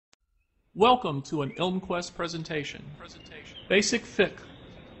Welcome to an IlmQuest presentation. Basic Fiqh,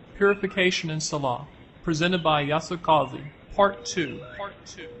 Purification in Salah, presented by Yasir Qadhi, Part 2.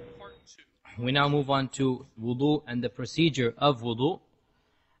 We now move on to wudu and the procedure of wudu.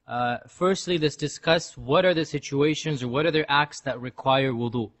 Firstly, let's discuss what are the situations or what are the acts that require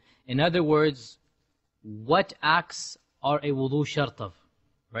wudu. In other words, what acts are a wudu shart of?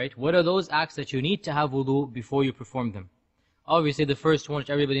 Right? What are those acts that you need to have wudu before you perform them? Obviously, the first one,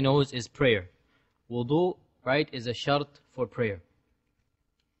 which everybody knows, is prayer. Wudu, right, is a shart for prayer.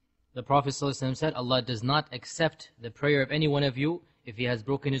 The Prophet ﷺ said, Allah does not accept the prayer of any one of you if he has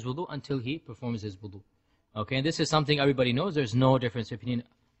broken his wudu until he performs his wudu. Okay, and this is something everybody knows. There's no difference of opinion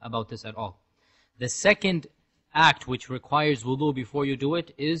about this at all. The second act which requires wudu before you do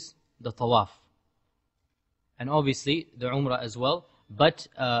it is the tawaf. And obviously, the umrah as well. But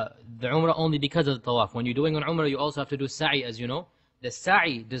the umrah only because of the tawaf. When you're doing an umrah, you also have to do sa'i, as you know. The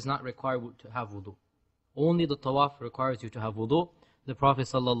sa'i does not require to have wudu. Only the tawaf requires you to have wudu. The Prophet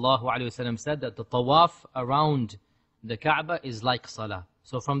ﷺ said that the tawaf around the Kaaba is like salah.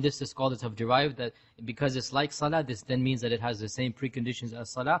 So from this, the scholars have derived that because it's like salah, this then means that it has the same preconditions as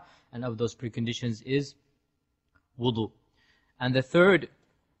salah, and of those preconditions is wudu. And the third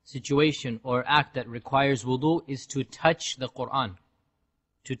situation or act that requires wudu is to touch the Qur'an.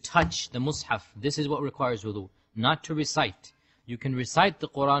 To touch the mushaf. This is what requires wudu. Not to recite. You can recite the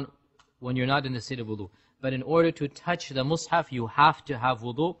Qur'an when you're not in the state of wudu. But in order to touch the mushaf, you have to have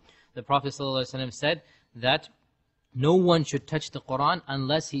wudu. The Prophet ﷺ said that no one should touch the Qur'an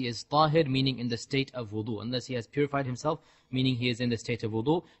unless he is tahir, meaning in the state of wudu. Unless he has purified himself, meaning he is in the state of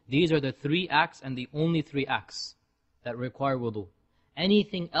wudu. These are the three acts and the only three acts that require wudu.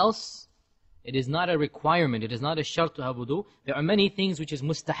 Anything else, it is not a requirement, it is not a shart to have wudu. There are many things which is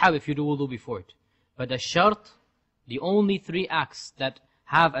mustahab if you do wudu before it. But a shart, the only three acts that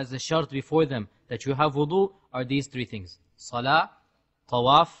have as a shart before them that you have wudu are these three things. Salah,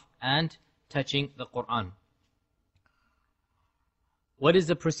 tawaf, and touching the Qur'an. What is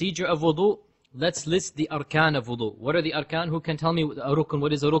the procedure of wudu? Let's list the arkan of wudu. What are the arkan? Who can tell me a rukun?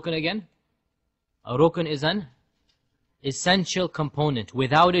 What is a rukun again? A rukun is an essential component.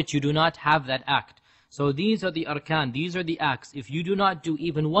 Without it, you do not have that act. So these are the arkan, these are the acts. If you do not do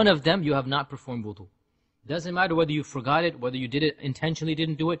even one of them, you have not performed wudu. Doesn't matter whether you forgot it, whether you did it intentionally,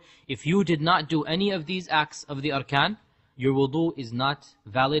 didn't do it. If you did not do any of these acts of the arkan, your wudu is not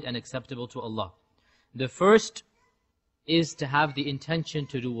valid and acceptable to Allah. The first is to have the intention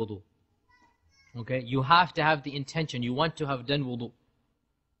to do wudu. Okay, you have to have the intention. You want to have done wudu.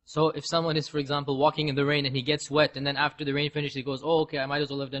 So if someone is, for example, walking in the rain and he gets wet, and then after the rain finishes, he goes, oh, okay, I might as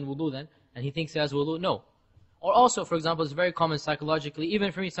well have done wudu then, and he thinks he has wudu, no. Or also, for example, it's very common psychologically,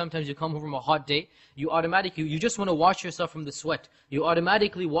 even for me, sometimes you come home from a hot day, you just want to wash yourself from the sweat. You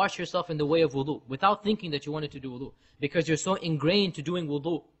automatically wash yourself in the way of wudu, without thinking that you wanted to do wudu. Because you're so ingrained to doing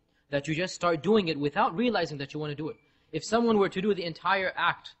wudu, that you just start doing it without realizing that you want to do it. If someone were to do the entire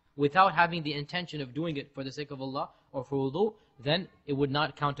act without having the intention of doing it for the sake of Allah, or for wudu, then it would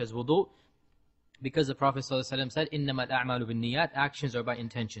not count as wudu, because the Prophet ﷺ said, إِنَّمَا الْأَعْمَالُ بِالنِّيَّاتِ, actions are by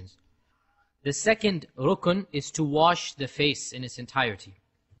intentions. The second rukun is to wash the face in its entirety.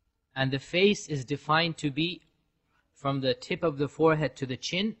 And the face is defined to be from the tip of the forehead to the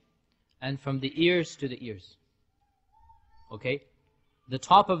chin, and from the ears to the ears. Okay? The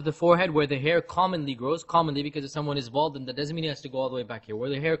top of the forehead where the hair commonly grows, commonly because if someone is bald, then that doesn't mean he has to go all the way back here. Where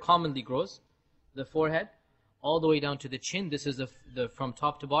the hair commonly grows, the forehead, all the way down to the chin, this is the from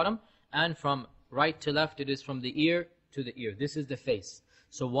top to bottom, and from right to left, it is from the ear to the ear. This is the face.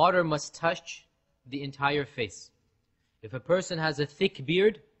 So water must touch the entire face. If a person has a thick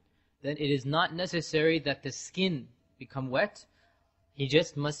beard, then it is not necessary that the skin become wet. He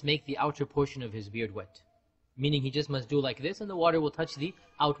just must make the outer portion of his beard wet. Meaning he just must do like this, and the water will touch the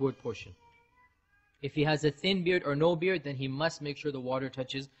outward portion. If he has a thin beard or no beard, then he must make sure the water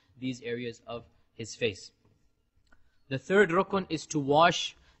touches these areas of his face. The third rukun is to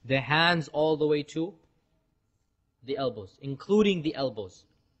wash the hands all the way to the elbows, including the elbows.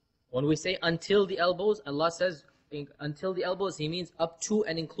 When we say until the elbows, Allah says until the elbows, He means up to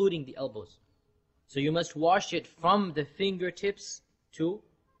and including the elbows. So you must wash it from the fingertips to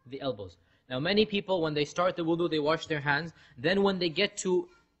the elbows. Now many people, when they start the wudu, they wash their hands. Then when they get to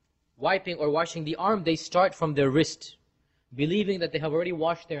wiping or washing the arm, they start from their wrist, believing that they have already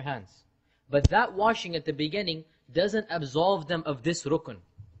washed their hands. But that washing at the beginning doesn't absolve them of this rukun.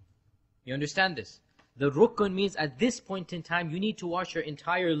 You understand this? The rukun means at this point in time, you need to wash your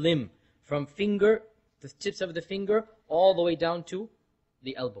entire limb, from finger, the tips of the finger, all the way down to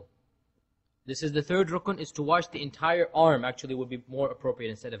the elbow. This is the third rukun, is to wash the entire arm. Actually would be more appropriate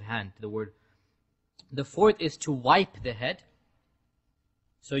instead of hand, the word. The fourth is to wipe the head.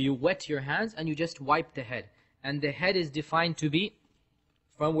 So you wet your hands and you just wipe the head. And the head is defined to be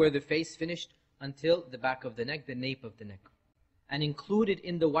from where the face finished until the back of the neck, the nape of the neck. And included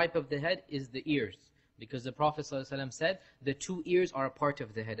in the wipe of the head is the ears. Because the Prophet ﷺ said, the two ears are a part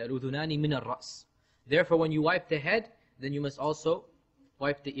of the head. Al-udhunani min al-ras. Therefore, when you wipe the head, then you must also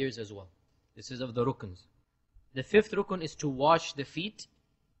wipe the ears as well. This is of the rukuns. The fifth rukun is to wash the feet.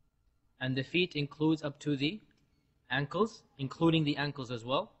 And the feet includes up to the ankles, including the ankles as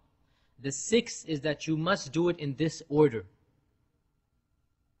well. The sixth is that you must do it in this order.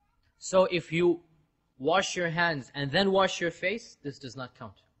 So if you wash your hands and then wash your face, this does not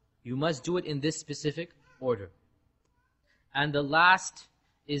count. You must do it in this specific order. And the last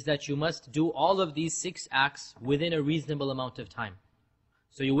is that you must do all of these 6 acts within a reasonable amount of time.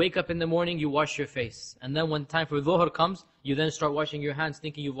 So you wake up in the morning, you wash your face. And then when time for dhuhr comes, you then start washing your hands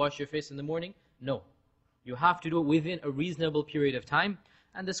thinking you've washed your face in the morning. No. You have to do it within a reasonable period of time.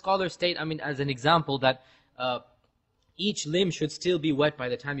 And the scholars state, as an example, that each limb should still be wet by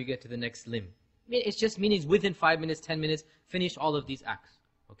the time you get to the next limb. It just means within 5 minutes, 10 minutes, finish all of these acts.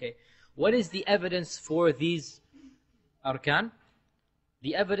 Okay. What is the evidence for these arkan?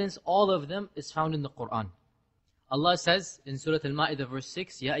 The evidence, all of them, is found in the Quran. Allah says in Surah Al-Ma'idah verse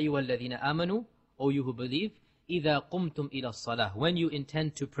 6, Ya ayyuha alladhina amanu, O you who believe, إِذَا قُمْتُمْ إِلَى الصَّلَاةِ, when you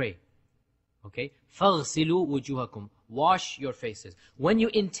intend to pray. Okay? فَغْسِلُوا وُجُوهَكُمْ, wash your faces. When you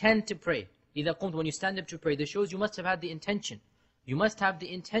intend to pray, إِذَا قُمْتُ, when you stand up to pray, this shows you must have had the intention. You must have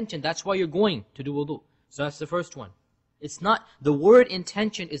the intention. That's why you're going to do wudu. So that's the first one. It's not, the word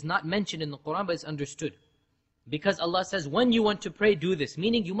intention is not mentioned in the Quran, but it's understood. Because Allah says, when you want to pray, do this.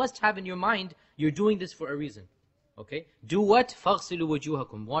 Meaning you must have in your mind, you're doing this for a reason. Okay? Do what? فَغْسِلُوا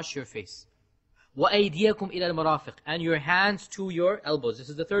وُجُوهَكُمْ, wash your face. وَأَيْدِيَكُمْ إِلَى الْمَرَافِقِ, and your hands to your elbows. This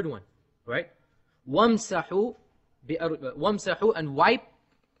is the third one. Right? وَامْسَحُوا and wipe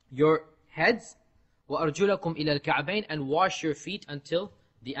your heads. وَأَرْجُلَكُمْ إِلَى الْكَعْبَيْنِ, and wash your feet until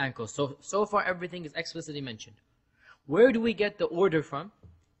the ankles. So far everything is explicitly mentioned. Where do we get the order from?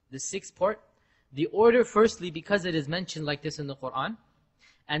 The 6th part. The order, firstly, because it is mentioned like this in the Quran.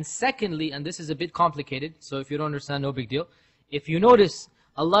 And secondly, and this is a bit complicated, so if you don't understand, no big deal. If you notice,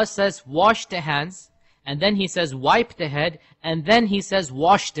 Allah says, wash the hands, and then He says, wipe the head, and then He says,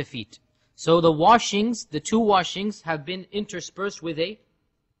 wash the feet. So the washings, the 2 washings, have been interspersed with a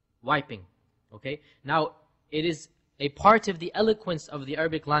wiping. Okay? Now, it is a part of the eloquence of the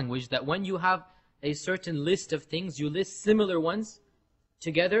Arabic language that when you have a certain list of things, you list similar ones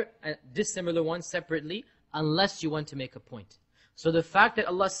together and dissimilar ones separately, unless you want to make a point. So the fact that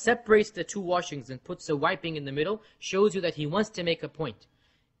Allah separates the 2 washings and puts a wiping in the middle shows you that He wants to make a point.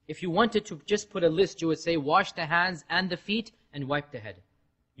 If you wanted to just put a list, you would say, wash the hands and the feet and wipe the head.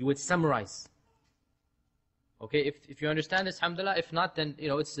 You would summarize. Okay, if you understand this, alhamdulillah. If not, then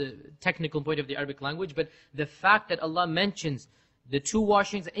it's a technical point of the Arabic language. But the fact that Allah mentions the 2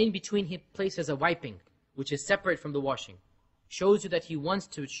 washings, in between He places a wiping, which is separate from the washing, shows you that He wants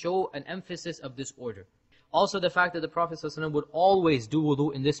to show an emphasis of this order. Also, the fact that the Prophet ﷺ would always do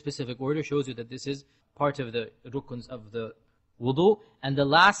wudu in this specific order shows you that this is part of the rukuns of the wudu. And the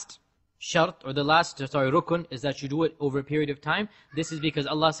last shart, or the last, rukun, is that you do it over a period of time. This is because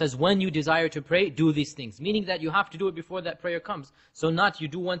Allah says, when you desire to pray, do these things. Meaning that you have to do it before that prayer comes. So not you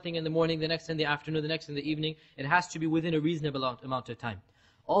do one thing in the morning, the next in the afternoon, the next in the evening. It has to be within a reasonable amount of time.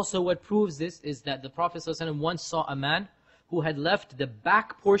 Also, what proves this is that the Prophet ﷺ once saw a man who had left the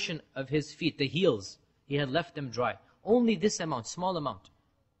back portion of his feet, the heels, he had left them dry. Only this amount, small amount,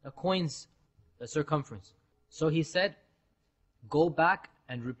 a coin's circumference. So he said, go back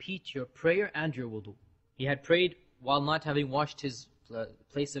and repeat your prayer and your wudu. He had prayed while not having washed his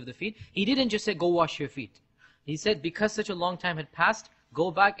place of the feet. He didn't just say, go wash your feet. He said, because such a long time had passed, go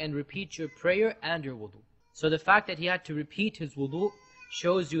back and repeat your prayer and your wudu. So the fact that he had to repeat his wudu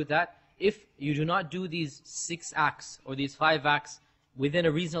shows you that if you do not do these 6 acts or these 5 acts within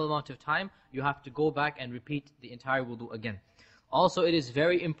a reasonable amount of time, you have to go back and repeat the entire wudu again. Also, it is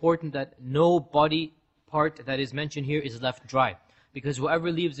very important that no body part that is mentioned here is left dry. Because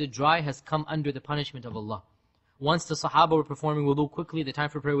whoever leaves it dry has come under the punishment of Allah. Once the Sahaba were performing wudu quickly, the time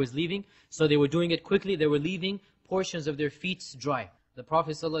for prayer was leaving, so they were doing it quickly, they were leaving portions of their feet dry. The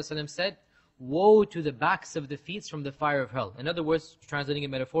Prophet ﷺ said, woe to the backs of the feet from the fire of hell. In other words, translating it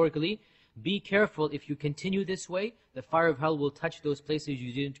metaphorically, be careful, if you continue this way, the fire of hell will touch those places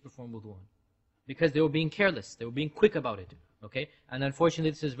you didn't perform wudu on. Because they were being careless, they were being quick about it. Okay, and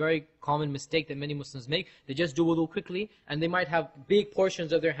unfortunately this is a very common mistake that many Muslims make. They just do wudu quickly, and they might have big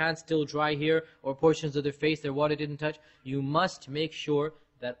portions of their hands still dry here, or portions of their face their water didn't touch. You must make sure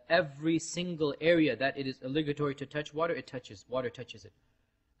that every single area that it is obligatory to touch water, water touches it.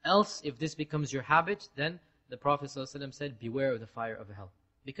 Else, if this becomes your habit, then the Prophet ﷺ said, beware of the fire of hell.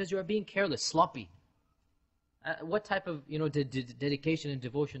 Because you are being careless, sloppy. What type of dedication and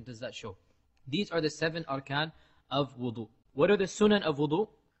devotion does that show? These are the 7 arkan of wudu. What are the sunan of wudu?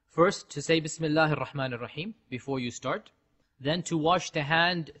 First, to say Bismillah ar-Rahman ar-Rahim before you start. Then to wash the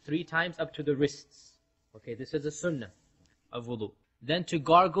hand 3 times up to the wrists. Okay, this is a sunnah of wudu. Then to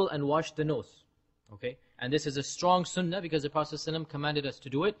gargle and wash the nose. Okay, and this is a strong sunnah because the Prophet ﷺ commanded us to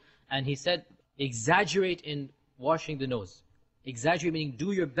do it. And he said, exaggerate in washing the nose. Exaggerate meaning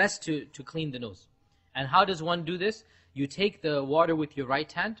do your best to clean the nose. And how does one do this? You take the water with your right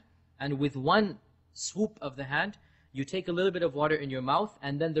hand, and with one swoop of the hand, you take a little bit of water in your mouth,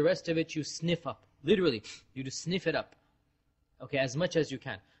 and then the rest of it you sniff up. Literally, you just sniff it up. Okay, as much as you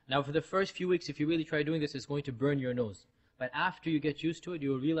can. Now for the first few weeks, if you really try doing this, it's going to burn your nose. But after you get used to it, you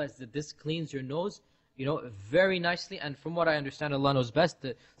will realize that this cleans your nose, very nicely. And from what I understand, Allah knows best,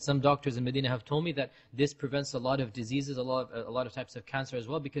 that some doctors in Medina have told me that this prevents a lot of diseases, a lot of types of cancer as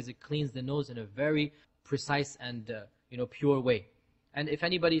well, because it cleans the nose in a very precise and pure way. And if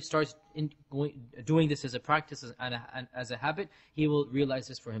anybody starts doing this as a practice and as a habit, he will realize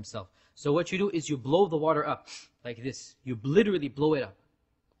this for himself. So what you do is you blow the water up like this. You literally blow it up.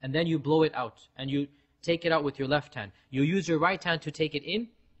 And then you blow it out. And you take it out with your left hand. You use your right hand to take it in,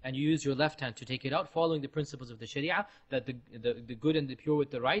 and you use your left hand to take it out, following the principles of the Sharia, that the good and the pure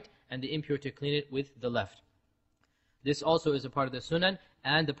with the right, and the impure to clean it with the left. This also is a part of the sunan.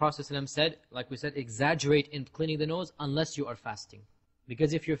 And the Prophet ﷺ said, like we said, exaggerate in cleaning the nose unless you are fasting.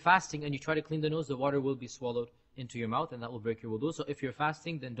 Because if you're fasting and you try to clean the nose, the water will be swallowed into your mouth, and that will break your wudu. So if you're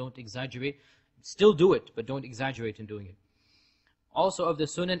fasting, then don't exaggerate. Still do it, but don't exaggerate in doing it. Also of the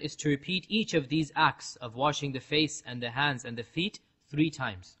sunan is to repeat each of these acts of washing the face and the hands and the feet 3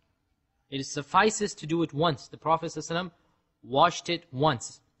 times. It suffices to do it once. The Prophet ﷺ washed it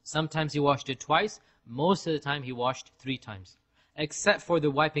once. Sometimes he washed it twice. Most of the time he washed 3 times. Except for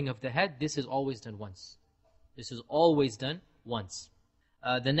the wiping of the head, this is always done once. This is always done once.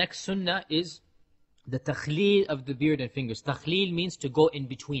 The next sunnah is the takhleel of the beard and fingers. Takhleel means to go in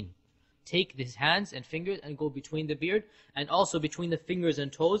between. Take his hands and fingers and go between the beard, and also between the fingers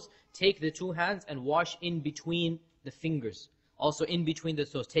and toes. Take the 2 hands and wash in between the fingers. Also in between the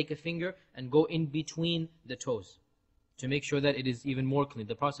toes. Take a finger and go in between the toes to make sure that it is even more clean.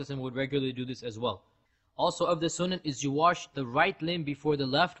 The Prophet would regularly do this as well. Also of the sunnah is you wash the right limb before the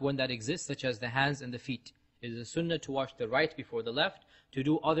left when that exists, such as the hands and the feet. It is a sunnah to wash the right before the left. To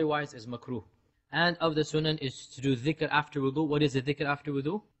do otherwise is makruh. And of the sunnah is to do dhikr after wudu. What is the dhikr after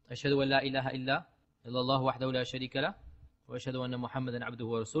wudu? Ashhadu an la ilaha illa illallah wahdahu la sharika lah, wa ashhadu anna Muhammadan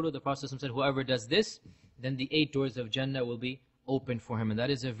abduhu wa rasuluh. The Prophet said, whoever does this, then the 8 doors of Jannah will be open for him. And that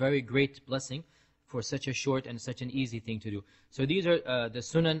is a very great blessing for such a short and such an easy thing to do. So these are the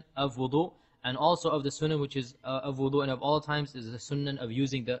sunan of wudu. And also of the sunnah which is of wudu and of all times is the sunnah of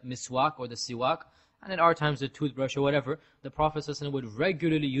using the miswak or the siwak. And in our times the toothbrush or whatever. The Prophet ﷺ would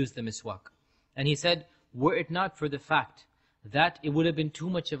regularly use the miswak. And he said, were it not for the fact that it would have been too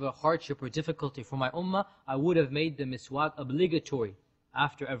much of a hardship or difficulty for my ummah, I would have made the miswak obligatory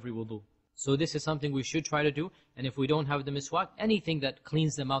after every wudu. So this is something we should try to do. And if we don't have the miswak, anything that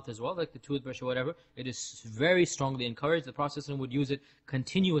cleans the mouth as well, like the toothbrush or whatever, it is very strongly encouraged. The Prophet ﷺ would use it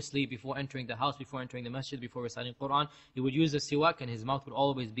continuously before entering the house, before entering the masjid, before reciting Quran. He would use the siwak and his mouth would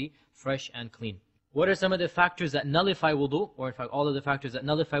always be fresh and clean. What are some of the factors that nullify wudu? Or in fact, all of the factors that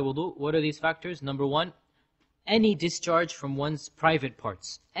nullify wudu. What are these factors? Number 1, any discharge from one's private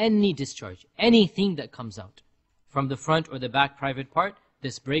parts. Any discharge. Anything that comes out from the front or the back private part,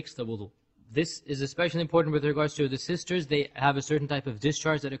 this breaks the wudu. This is especially important with regards to the sisters. They have a certain type of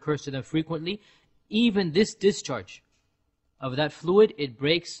discharge that occurs to them frequently. Even this discharge of that fluid, it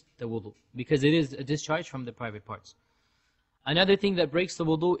breaks the wudu, because it is a discharge from the private parts. Another thing that breaks the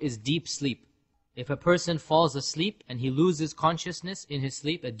wudu is deep sleep. If a person falls asleep and he loses consciousness in his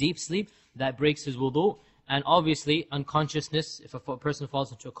sleep, a deep sleep, that breaks his wudu. And obviously unconsciousness if a person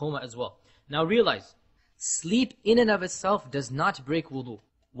falls into a coma as well. Now realize, sleep in and of itself does not break wudu.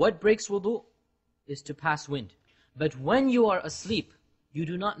 What breaks wudu is to pass wind. But when you are asleep, you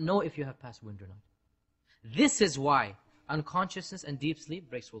do not know if you have passed wind or not. This is why unconsciousness and deep sleep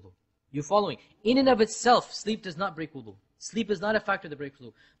breaks wudu. You're following? In and of itself, sleep does not break wudu. Sleep is not a factor that breaks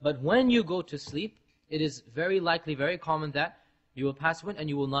wudu. But when you go to sleep, it is very likely, very common that you will pass wind and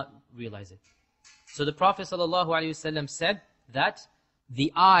you will not realize it. So the Prophet ﷺ said, that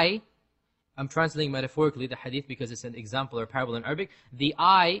the eye, I'm translating metaphorically the hadith because it's an example or parable in Arabic, the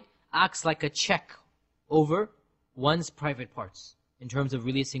eye acts like a check over one's private parts in terms of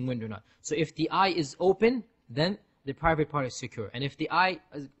releasing wind or not. So if the eye is open, then the private part is secure. And if the eye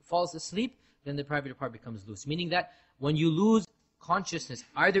falls asleep, then the private part becomes loose. Meaning that when you lose consciousness,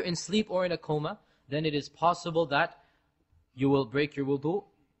 either in sleep or in a coma, then it is possible that you will break your wudu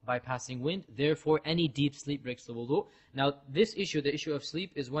by passing wind. Therefore, any deep sleep breaks the wudu. Now, this issue, the issue of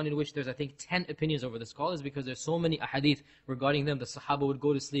sleep, is one in which there's, I think, 10 opinions over the scholars, because there's so many ahadith regarding them. The Sahaba would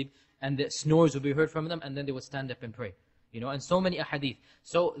go to sleep, and the snores would be heard from them, and then they would stand up and pray. And so many ahadith.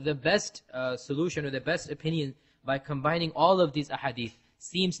 So the best solution, or the best opinion, by combining all of these ahadith,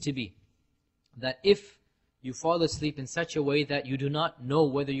 seems to be that if you fall asleep in such a way that you do not know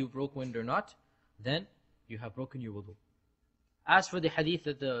whether you broke wind or not, then you have broken your wudu. As for the hadith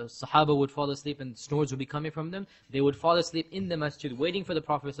that the Sahaba would fall asleep and snores would be coming from them, they would fall asleep in the masjid, waiting for the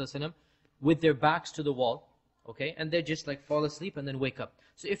Prophet ﷺ, with their backs to the wall, okay? And they just like fall asleep and then wake up.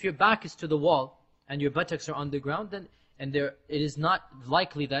 So if your back is to the wall and your buttocks are on the ground, then it is not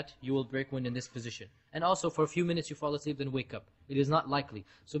likely that you will break wind in this position. And also for a few minutes you fall asleep, then wake up. It is not likely.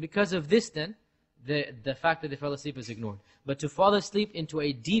 So because of this then, the fact that they fell asleep is ignored. But to fall asleep into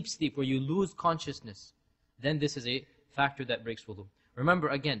a deep sleep where you lose consciousness, then this is a factor that breaks wudu. Remember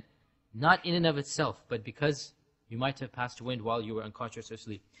again, not in and of itself, but because you might have passed wind while you were unconscious or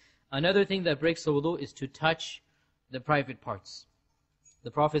asleep. Another thing that breaks the wudu is to touch the private parts.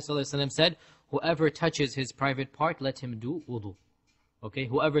 The Prophet ﷺ said, whoever touches his private part, let him do wudu. Okay,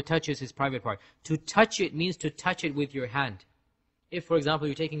 whoever touches his private part. To touch it means to touch it with your hand. If, for example,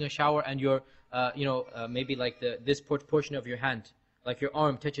 you're taking a shower and you're, maybe like this portion of your hand, like your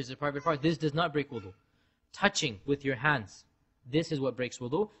arm touches the private part, this does not break wudu. Touching with your hands, this is what breaks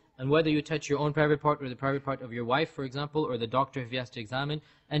wudu. And whether you touch your own private part or the private part of your wife, for example, or the doctor if he has to examine,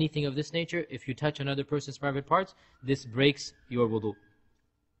 anything of this nature, if you touch another person's private parts, this breaks your wudu.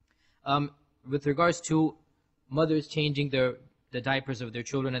 With regards to mothers changing the diapers of their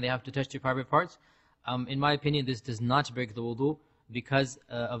children and they have to touch their private parts, in my opinion, this does not break the wudu because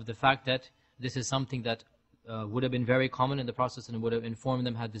of the fact that this is something that would have been very common in the process and would have informed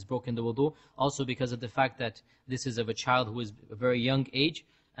them had this broken the wudu. Also because of the fact that this is of a child who is a very young age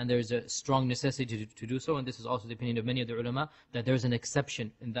and there is a strong necessity to do so. And this is also the opinion of many of the ulama, that there is an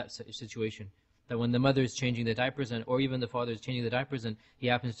exception in that situation. That when the mother is changing the diapers or even the father is changing the diapers and he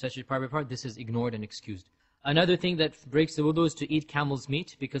happens to touch his private part, this is ignored and excused. Another thing that breaks the wudu is to eat camel's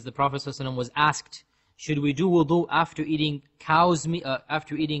meat, because the Prophet ﷺ was asked, should we do wudu after eating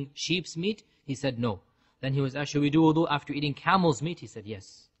after eating sheep's meat? He said no. Then he was asked, should we do wudu after eating camel's meat? He said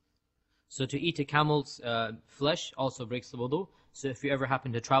yes. So to eat a camel's flesh also breaks the wudu. So if you ever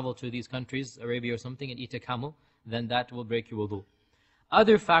happen to travel to these countries, Arabia or something, and eat a camel, then that will break your wudu.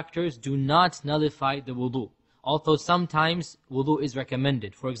 Other factors do not nullify the wudu, although sometimes wudu is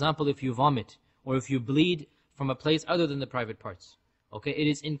recommended. For example, if you vomit or if you bleed from a place other than the private parts, okay, it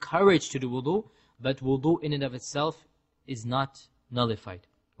is encouraged to do wudu, but wudu in and of itself is not nullified.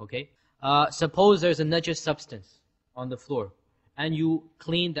 Okay, suppose there's a najis substance on the floor and you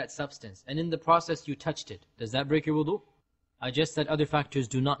clean that substance and in the process you touched it. Does that break your wudu? I just said other factors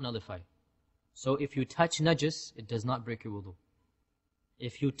do not nullify. So if you touch najis, it does not break your wudu.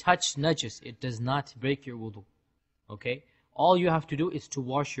 If you touch najis, it does not break your wudu. Okay? All you have to do is to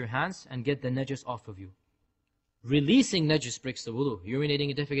wash your hands and get the najis off of you. Releasing najis breaks the wudu. Urinating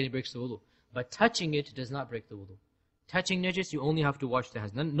and defecating breaks the wudu. But touching it does not break the wudu. Touching najis, you only have to wash the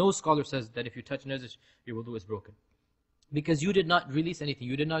hands. No scholar says that if you touch najis, your wudu is broken. Because you did not release anything.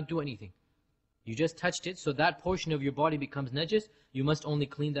 You did not do anything. You just touched it, so that portion of your body becomes najis. You must only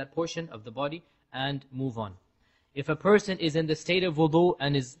clean that portion of the body and move on. If a person is in the state of wudu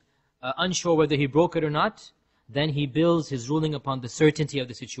and is unsure whether he broke it or not, then he builds his ruling upon the certainty of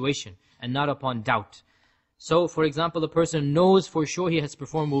the situation and not upon doubt. So, for example, a person knows for sure he has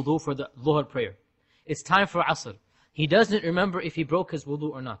performed wudu for the Dhuhr prayer. It's time for Asr. He doesn't remember if he broke his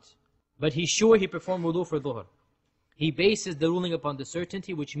wudu or not. But he's sure he performed wudu for Dhuhr. He bases the ruling upon the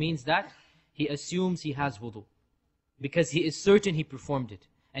certainty, which means that he assumes he has wudu. Because he is certain he performed it.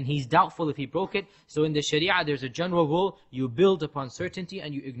 And he's doubtful if he broke it. So in the Sharia, there's a general rule, you build upon certainty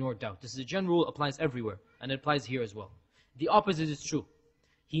and you ignore doubt. This is a general rule, applies everywhere. And it applies here as well. The opposite is true.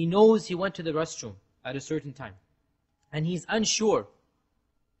 He knows he went to the restroom at a certain time. And he's unsure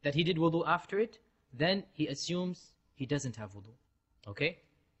that he did wudu after it. Then he assumes he doesn't have wudu. Okay?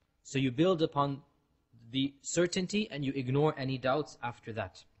 So you build upon the certainty and you ignore any doubts after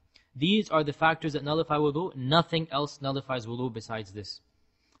that. These are the factors that nullify wudu. Nothing else nullifies wudu besides this.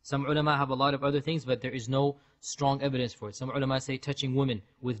 Some ulama have a lot of other things, but there is no strong evidence for it. Some ulama say touching women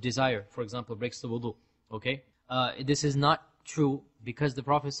with desire, for example, breaks the wudu. Okay? This is not true because the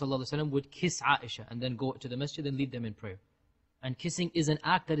Prophet ﷺ would kiss Aisha and then go to the masjid and lead them in prayer. And kissing is an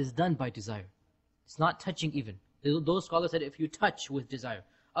act that is done by desire. It's not touching even. Those scholars said if you touch with desire.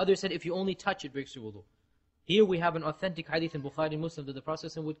 Others said if you only touch, it breaks your wudu. Here we have an authentic hadith in Bukhari and Muslim that the Prophet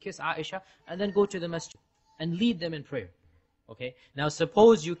ﷺ would kiss Aisha and then go to the masjid and lead them in prayer. Okay? Now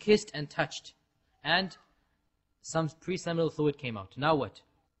suppose you kissed and touched and some pre-seminal fluid came out. Now what?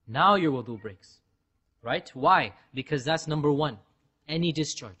 Now your wudu breaks. Right? Why? Because that's number one. Any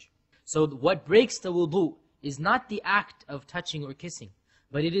discharge. So what breaks the wudu is not the act of touching or kissing,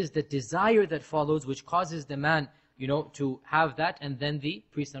 but it is the desire that follows which causes the man, to have that, and then the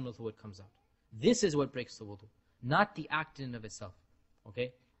pre-seminal fluid comes out. This is what breaks the wudu, not the act in and of itself.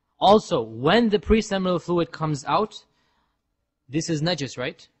 Okay? Also, when the pre-seminal fluid comes out, this is najis,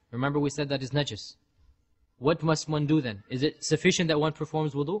 right? Remember we said that is najis. What must one do then? Is it sufficient that one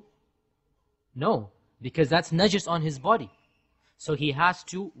performs wudu? No, because that's najis on his body. So he has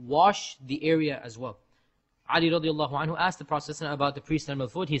to wash the area as well. Ali radiallahu anhu asked the Prophet about the pre-seminal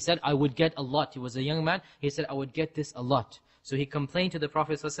fluid. He said, I would get a lot. He was a young man. He said, I would get this a lot. So he complained to the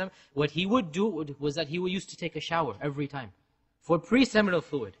Prophet. What he would do was that he used to take a shower every time for pre-seminal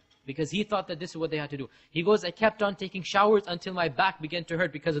fluid, because he thought that this is what they had to do. He goes, I kept on taking showers until my back began to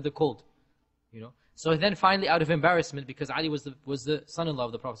hurt because of the cold. So then finally, out of embarrassment, because Ali was the son-in-law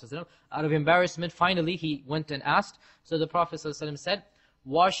of the Prophet ﷺ, out of embarrassment, finally he went and asked. So the Prophet ﷺ said,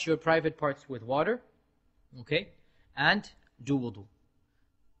 wash your private parts with water, okay, and do wudu.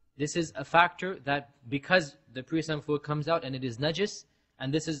 This is a factor that because the pre-seminal fluid comes out and it is najis,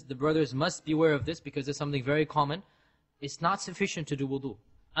 and this is, the brothers must be aware of this because it's something very common, it's not sufficient to do wudu.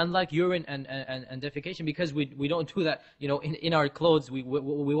 Unlike urine and defecation, because we don't do that, in our clothes, we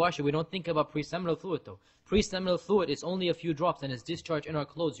wash it, we don't think about pre-seminal fluid though. Pre-seminal fluid is only a few drops and is discharged in our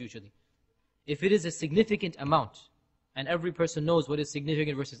clothes usually. If it is a significant amount, and every person knows what is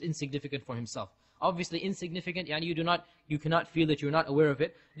significant versus insignificant for himself. Obviously insignificant, you cannot feel it, you're not aware of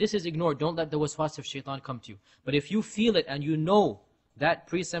it. This is ignored. Don't let the waswas of shaitan come to you. But if you feel it and you know that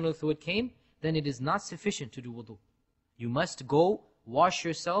pre-seminal fluid came, then it is not sufficient to do wudu. You must go, wash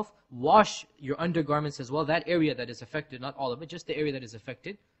yourself, wash your undergarments as well, that area that is affected, not all of it, just the area that is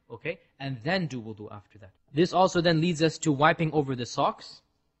affected, okay? And then do wudu after that. This also then leads us to wiping over the socks,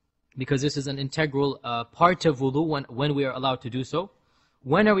 because this is an integral part of wudu when we are allowed to do so.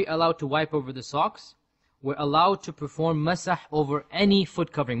 When are we allowed to wipe over the socks? We're allowed to perform masah over any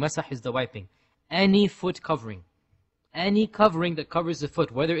foot covering. Masah is the wiping. Any foot covering. Any covering that covers the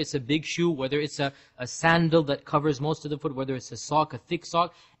foot, whether it's a big shoe, whether it's a sandal that covers most of the foot, whether it's a sock, a thick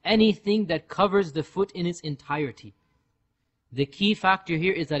sock, anything that covers the foot in its entirety. The key factor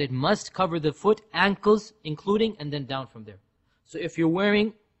here is that it must cover the foot, ankles including, and then down from there. So if you're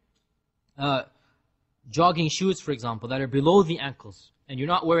wearing jogging shoes, for example, that are below the ankles, and you're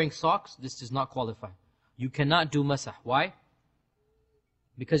not wearing socks, this does not qualify. You cannot do masah. Why?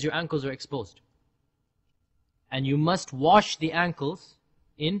 Because your ankles are exposed. And you must wash the ankles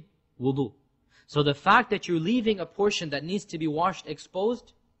in wudu. So the fact that you're leaving a portion that needs to be washed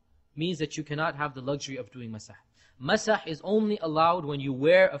exposed means that you cannot have the luxury of doing masah. Masah is only allowed when you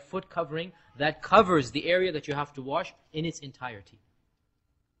wear a foot covering that covers the area that you have to wash in its entirety.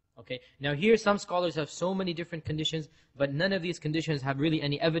 Okay, now here some scholars have so many different conditions, but none of these conditions have really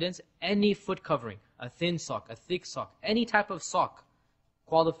any evidence. Any foot covering, a thin sock, a thick sock, any type of sock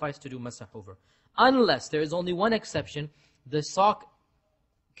qualifies to do masah over. Unless there is only one exception, the sock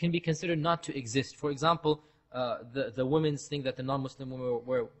can be considered not to exist. For example, the women's thing that the non-Muslim women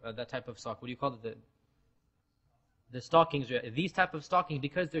wear, that type of sock. What do you call it? The stockings. These type of stockings,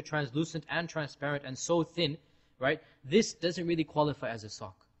 because they're translucent and transparent and so thin, right? This doesn't really qualify as a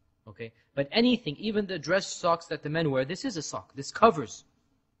sock. Okay, but anything, even the dress socks that the men wear, this is a sock. This covers.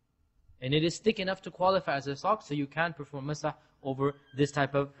 And it is thick enough to qualify as a sock, so you can perform masah over this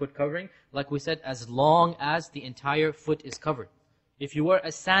type of foot covering. Like we said, as long as the entire foot is covered. If you wear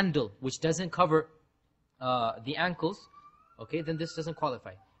a sandal which doesn't cover the ankles, okay, then this doesn't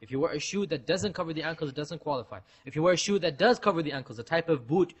qualify. If you wear a shoe that doesn't cover the ankles, it doesn't qualify. If you wear a shoe that does cover the ankles, a type of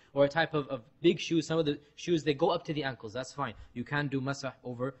boot or a type of big shoes, some of the shoes, they go up to the ankles, that's fine. You can do masah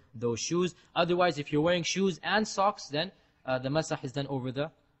over those shoes. Otherwise, if you're wearing shoes and socks, then the masah is done over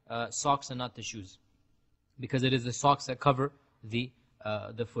the socks and not the shoes. Because it is the socks that cover the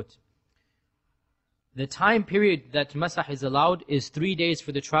foot. The time period that masah is allowed is 3 days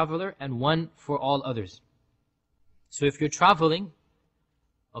for the traveler and 1 for all others. So if you're traveling,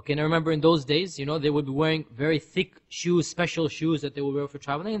 Okay, now remember in those days, they would be wearing very thick shoes, special shoes that they would wear for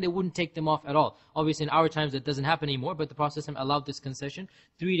traveling, and they wouldn't take them off at all. Obviously in our times that doesn't happen anymore, but the Prophet ﷺ allowed this concession,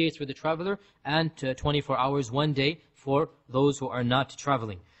 3 days for the traveler, and 24 hours, 1 day for those who are not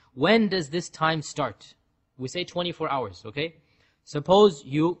traveling. When does this time start? We say 24 hours, okay? Suppose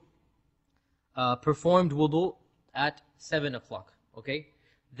you performed wudu at 7 o'clock, okay?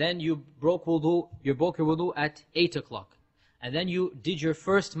 Then you broke your wudu at 8 o'clock. And then you did your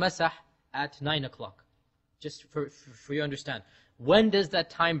first masah at 9 o'clock. Just for you to understand. When does that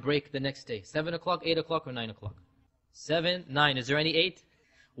time break the next day? 7 o'clock, 8 o'clock, or 9 o'clock? 7, 9. Is there any 8?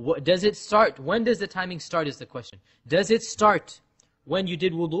 Does it start? When does the timing start is the question. Does it start when you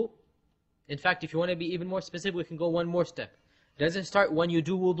did wudu? In fact, if you want to be even more specific, we can go one more step. Does it start when you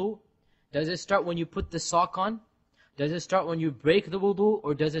do wudu? Does it start when you put the sock on? Does it start when you break the wudu?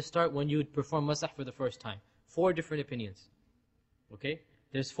 Or does it start when you perform masah for the first time? 4 different opinions. Okay?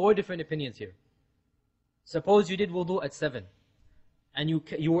 There's 4 different opinions here. Suppose you did wudu at 7. And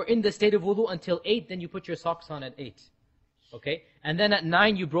you were in the state of wudu until 8, then you put your socks on at 8. Okay? And then at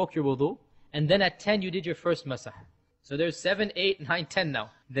 9 you broke your wudu. And then at 10 you did your first masah. So there's 7, 8, 9, 10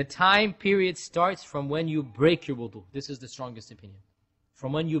 now. The time period starts from when you break your wudu. This is the strongest opinion.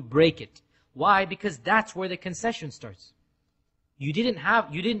 From when you break it. Why? Because that's where the concession starts. You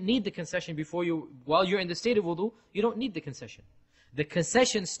didn't need the concession while you're in the state of wudu, you don't need the concession. The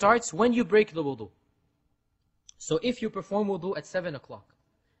concession starts when you break the wudu. So if you perform wudu at 7 o'clock,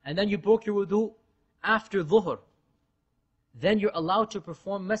 and then you broke your wudu after dhuhr, then you're allowed to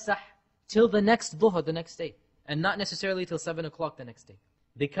perform masah till the next dhuhr, the next day. And not necessarily till 7 o'clock the next day.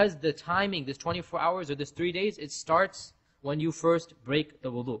 Because the timing, this 24 hours or this 3 days, it starts when you first break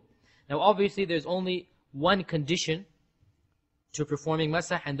the wudu. Now obviously there's only one condition to performing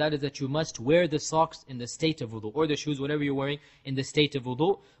masah, and that is that you must wear the socks in the state of wudu, or the shoes, whatever you're wearing, in the state of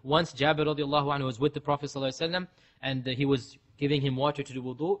wudu. Once Jabir radiallahu anhu was with the Prophet ﷺ, and he was giving him water to do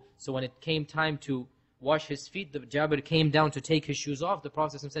wudu. So when it came time to wash his feet, the Jabir came down to take his shoes off. The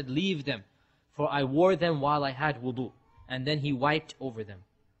Prophet ﷺ said, "Leave them, for I wore them while I had wudu." And then he wiped over them.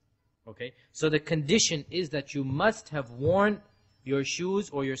 Okay? So the condition is that you must have worn your shoes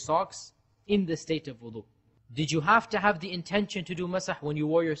or your socks in the state of wudu. Did you have to have the intention to do masah when you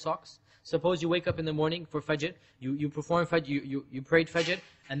wore your socks? Suppose you wake up in the morning for Fajr, you perform Fajr, you prayed Fajr,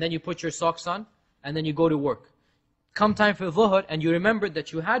 and then you put your socks on, and then you go to work. Come time for Dhuhr, and you remembered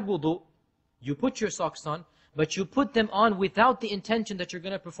that you had wudu, you put your socks on, but you put them on without the intention that you're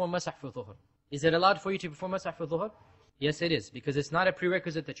going to perform masah for Dhuhr. Is it allowed for you to perform masah for Dhuhr? Yes, it is, because it's not a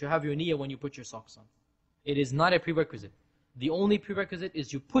prerequisite that you have your niyyah when you put your socks on. It is not a prerequisite. The only prerequisite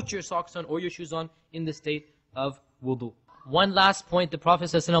is you put your socks on or your shoes on in the state of wudu. One last point, the Prophet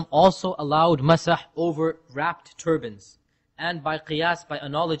ﷺ also allowed masah over wrapped turbans. And by qiyas, by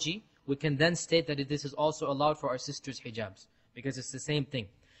analogy, we can then state that this is also allowed for our sisters' hijabs. Because it's the same thing.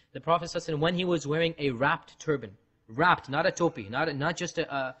 The Prophet ﷺ, when he was wearing a wrapped turban, wrapped, not a topi, not just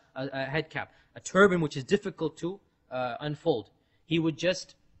a head cap, a turban which is difficult to unfold, he would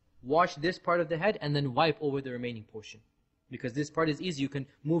just wash this part of the head and then wipe over the remaining portion. Because this part is easy, you can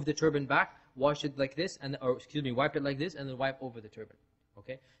move the turban back, wash it like this, wipe it like this, and then wipe over the turban.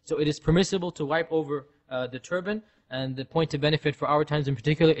 Okay? So it is permissible to wipe over the turban, and the point of benefit for our times in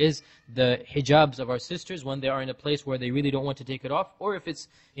particular is the hijabs of our sisters when they are in a place where they really don't want to take it off, or if it's,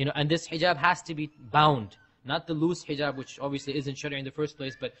 and this hijab has to be bound, not the loose hijab, which obviously isn't shari'ah in the first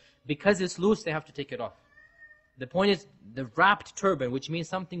place, but because it's loose, they have to take it off. The point is the wrapped turban, which means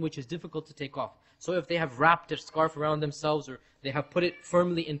something which is difficult to take off. So if they have wrapped a scarf around themselves, or they have put it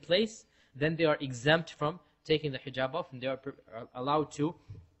firmly in place, then they are exempt from taking the hijab off, and they are allowed to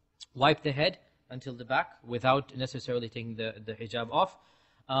wipe the head until the back without necessarily taking the hijab off.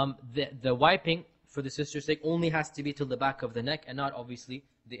 The wiping, for the sister's sake, only has to be till the back of the neck, and not obviously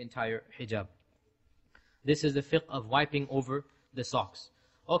the entire hijab. This is the fiqh of wiping over the socks.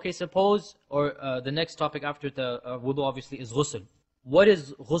 Okay, suppose, or the next topic after the wudu obviously is ghusl. What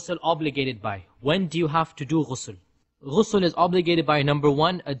is ghusl obligated by? When do you have to do ghusl? Ghusl is obligated by, number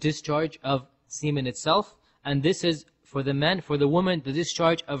 1, a discharge of semen itself. And this is for the man, for the woman, the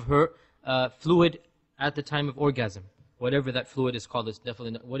discharge of her fluid at the time of orgasm. Whatever that fluid is called, it's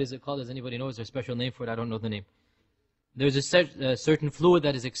definitely not, what is it called? Does anybody know? Is there a special name for it? I don't know the name. There's a certain fluid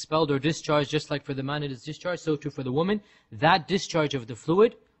that is expelled or discharged, just like for the man it is discharged, so too for the woman. That discharge of the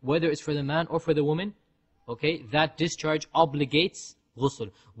fluid, whether it's for the man or for the woman, okay, that discharge obligates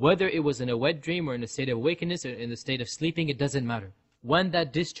ghusl. Whether it was in a wet dream or in a state of awakeness or in the state of sleeping, it doesn't matter. When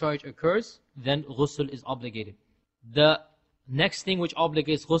that discharge occurs, then ghusl is obligated. The next thing which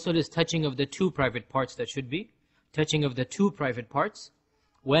obligates ghusl is touching of the 2 private parts that should be. Touching of the 2 private parts.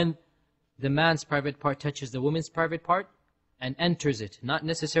 when the man's private part touches the woman's private part and enters it, not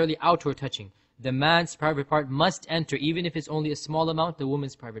necessarily outward touching. The man's private part must enter, even if it's only a small amount, the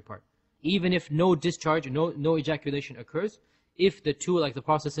woman's private part. Even if no discharge, no ejaculation occurs, if the two, like the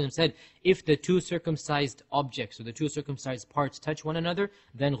Prophet ﷺ said, if the two circumcised objects or the two circumcised parts touch one another,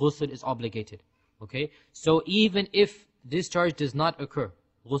 then ghusl is obligated. Okay? So even if discharge does not occur,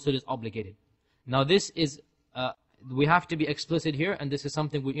 ghusl is obligated. Now this is, we have to be explicit here, and this is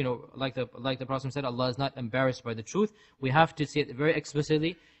something we, like the Prophet said, Allah is not embarrassed by the truth. We have to say it very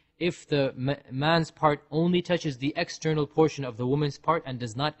explicitly. If the man's part only touches the external portion of the woman's part and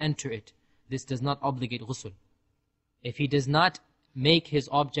does not enter it, this does not obligate ghusl. If he does not make his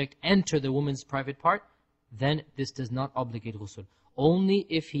object enter the woman's private part, then this does not obligate ghusl. Only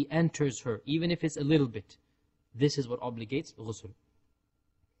if he enters her, even if it's a little bit, this is what obligates ghusl.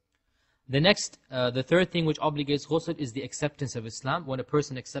 The third thing which obligates ghusl is the acceptance of Islam. When a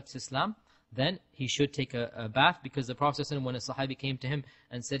person accepts Islam, then he should take a bath, because the Prophet ﷺ, when a Sahabi came to him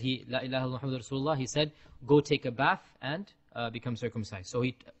and said, La ilaha illallah Muhammadur Rasulullah, he said, go take a bath and become circumcised. So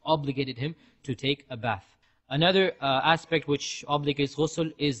he obligated him to take a bath. Another aspect which obligates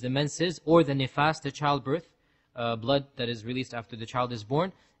ghusl is the menses or the nifas, the childbirth, blood that is released after the child is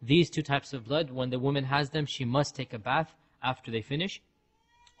born. These two types of blood, when the woman has them, she must take a bath after they finish.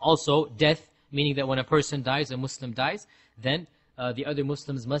 Also, death, meaning that when a person dies, a Muslim dies, then the other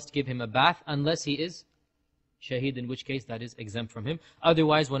Muslims must give him a bath, unless he is shaheed, in which case that is exempt from him.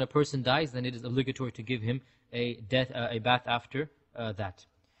 Otherwise, when a person dies, then it is obligatory to give him a bath after that.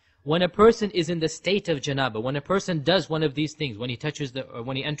 When a person is in the state of janaba, when a person does one of these things, when he touches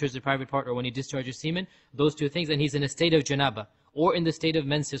when he enters the private part, or when he discharges semen, those two things, and he's in a state of janaba, or in the state of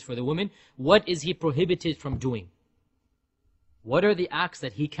menses for the woman, what is he prohibited from doing? What are the acts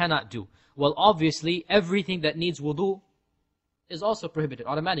that he cannot do? Well, obviously, everything that needs wudu is also prohibited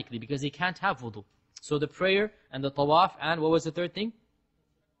automatically, because he can't have wudu. So the prayer and the tawaf, and what was the third thing?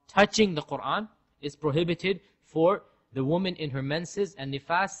 Touching the Qur'an is prohibited for the woman in her menses and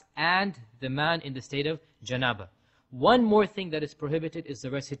nifas, and the man in the state of janaba. One more thing that is prohibited is the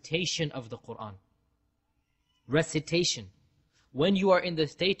recitation of the Qur'an. Recitation. When you are in the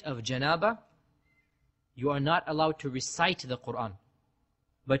state of janaba, you are not allowed to recite the Qur'an.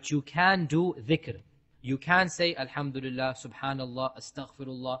 But you can do dhikr. You can say Alhamdulillah, Subhanallah,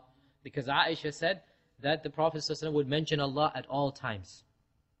 Astaghfirullah. Because Aisha said that the Prophet ﷺ would mention Allah at all times.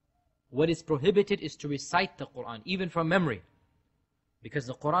 What is prohibited is to recite the Qur'an, even from memory. Because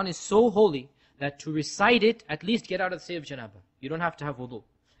the Qur'an is so holy that to recite it, at least get out of the state of janaba. You don't have to have wudu.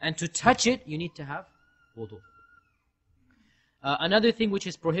 And to touch it, you need to have wudu. Another thing which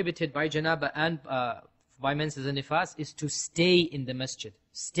is prohibited by janaba and by menses and nifas is to stay in the masjid.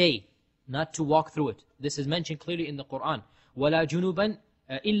 Stay, not to walk through it. This is mentioned clearly in the Qur'an. وَلَا جُنُوبًا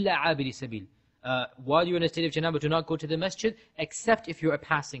إِلَّا عَابِرِ سَبِيلٍ. While you're in a state of janaba, do not go to the masjid, except if you are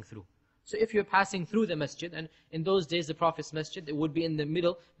passing through. So if you're passing through the masjid, and in those days the Prophet's masjid, it would be in the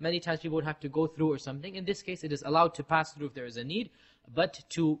middle, many times people would have to go through or something. In this case, it is allowed to pass through if there is a need, but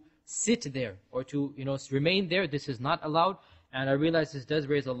to sit there or to remain there, this is not allowed. And I realize this does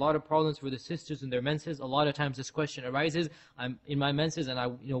raise a lot of problems for the sisters in their menses. A lot of times this question arises, I'm in my menses and I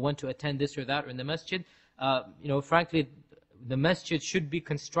want to attend this or that or in the masjid. Frankly, the masjid should be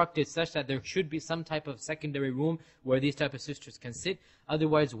constructed such that there should be some type of secondary room where these type of sisters can sit.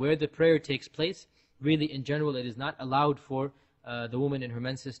 Otherwise, where the prayer takes place, really in general, it is not allowed for the woman in her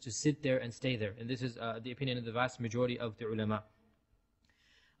menses to sit there and stay there. And this is the opinion of the vast majority of the ulama.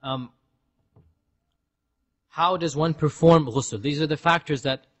 How does one perform ghusl? These are the factors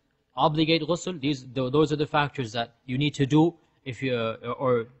that obligate ghusl. Those are the factors that you need to do if you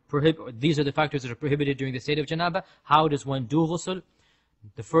these are the factors that are prohibited during the state of janaba. How does one do ghusl?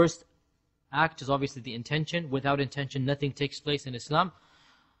 The first act is obviously the intention. Without intention, nothing takes place in Islam.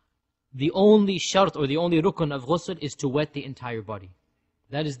 The only shart or the only rukun of ghusl is to wet the entire body.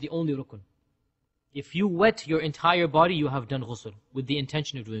 That is the only rukun. If you wet your entire body, you have done ghusl with the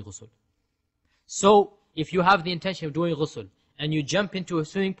intention of doing ghusl. So, if you have the intention of doing ghusl and you jump into a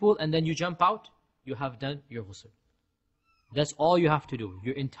swimming pool and then you jump out, you have done your ghusl. That's all you have to do.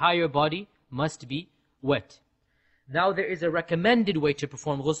 Your entire body must be wet. Now there is a recommended way to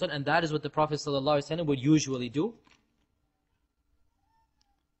perform ghusl, and that is what the Prophet ﷺ would usually do.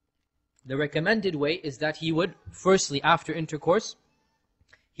 The recommended way is that he would, firstly, after intercourse,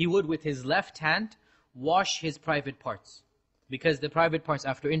 he would with his left hand wash his private parts. Because the private parts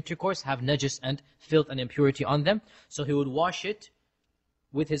after intercourse have najis and filth and impurity on them. So he would wash it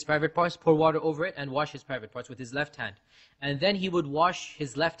with his private parts, pour water over it, and wash his private parts with his left hand. And then he would wash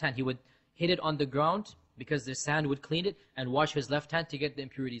his left hand. He would hit it on the ground, because the sand would clean it, and wash his left hand to get the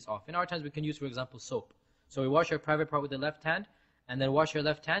impurities off. In our times we can use, for example, soap. So we wash our private part with the left hand, and then wash our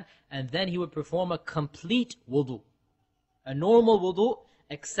left hand, and then he would perform a complete wudu. A normal wudu,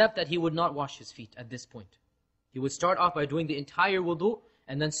 except that he would not wash his feet at this point. He would start off by doing the entire wudu,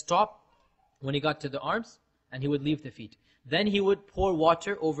 and then stop when he got to the arms, and he would leave the feet. Then he would pour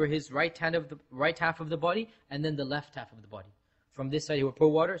water over his right half of the body, and then the left half of the body. From this side he would pour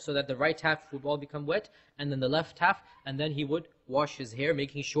water so that the right half would all become wet, and then the left half, and then he would wash his hair,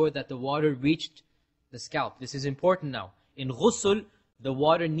 making sure that the water reached the scalp. This is important now. In ghusl, the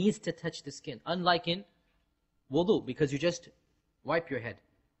water needs to touch the skin, unlike in wudu, because you just wipe your head.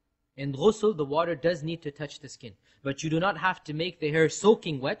 In ghusl, the water does need to touch the skin. But you do not have to make the hair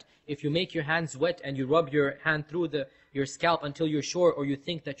soaking wet. If you make your hands wet and you rub your hand through your scalp until you're sure or you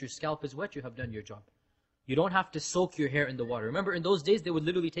think that your scalp is wet, you have done your job. You don't have to soak your hair in the water. Remember, in those days, they would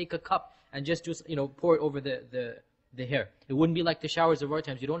literally take a cup and just pour it over the hair. It wouldn't be like the showers of our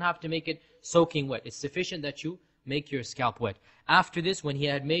times. You don't have to make it soaking wet. It's sufficient that you make your scalp wet. After this, when he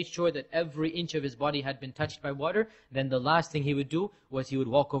had made sure that every inch of his body had been touched by water, then the last thing he would do was he would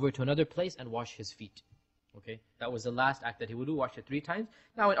walk over to another place and wash his feet. Okay, that was the last act that he would do, wash it 3 times.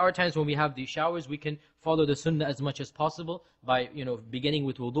 Now in our times when we have these showers, we can follow the sunnah as much as possible by beginning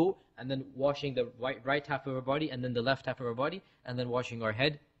with wudu, and then washing the right half of our body, and then the left half of our body, and then washing our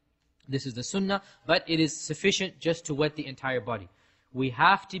head. This is the sunnah, but it is sufficient just to wet the entire body. We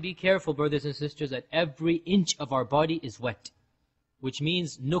have to be careful, brothers and sisters, that every inch of our body is wet, which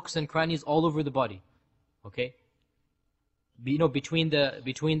means nooks and crannies all over the body. Okay? Between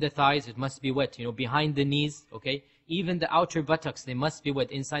the thighs, it must be wet. Behind the knees, okay? Even the outer buttocks, they must be wet.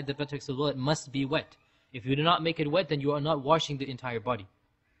 Inside the buttocks as well, it must be wet. If you do not make it wet, then you are not washing the entire body.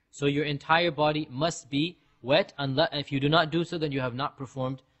 So your entire body must be wet. If you do not do so, then you have not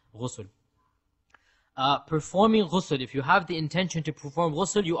performed ghusl. Performing ghusl, if you have the intention to perform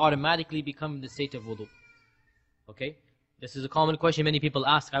ghusl, you automatically become in the state of wudu. Okay? This is a common question many people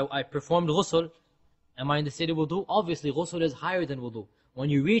ask. I performed ghusl. Am I in the state of wudu? Obviously, ghusl is higher than wudu. When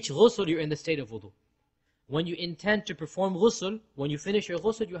you reach ghusl, you're in the state of wudu. When you intend to perform ghusl, when you finish your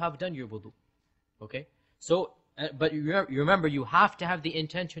ghusl, you have done your wudu. Okay? So, but you remember, you have to have the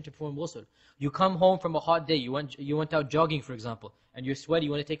intention to perform ghusl. You come home from a hot day, you went out jogging, for example, and you're sweaty,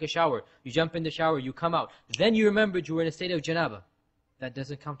 you want to take a shower. You jump in the shower, you come out. Then you remembered you were in a state of janaba. That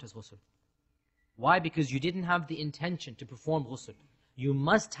doesn't count as ghusl. Why? Because you didn't have the intention to perform ghusl. You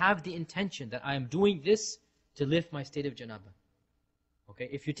must have the intention that I am doing this to lift my state of janaba. Okay?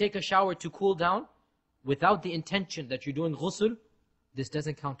 If you take a shower to cool down, without the intention that you're doing ghusl, this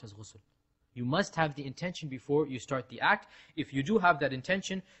doesn't count as ghusl. You must have the intention before you start the act. If you do have that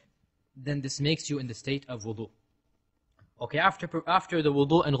intention, then this makes you in the state of wudu. Okay, after the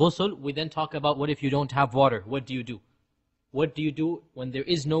wudu and ghusl, we then talk about what if you don't have water? What do you do? What do you do when there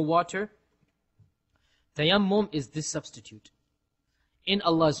is no water? Tayammum is this substitute. In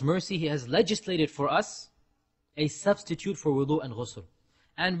Allah's mercy, He has legislated for us a substitute for wudu and ghusl.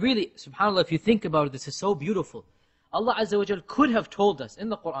 And really, subhanAllah, if you think about it, this is so beautiful. Allah Azza wa Jal could have told us in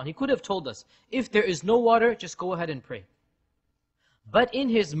the Quran, He could have told us, if there is no water, just go ahead and pray. But in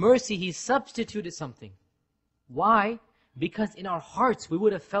His mercy, He substituted something. Why? Because in our hearts, we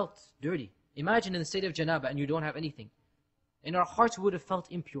would have felt dirty. Imagine in the state of janaba and you don't have anything. In our hearts, we would have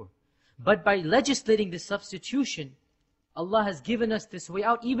felt impure. But by legislating this substitution, Allah has given us this way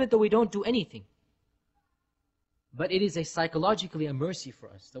out, even though we don't do anything. But it is psychologically a mercy for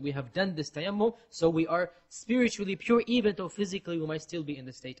us that we have done this tayammum, so we are spiritually pure, even though physically we might still be in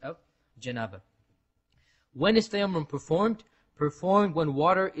the state of janaba. When is tayammum performed? Performed when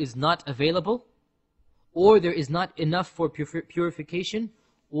water is not available, or there is not enough for purification,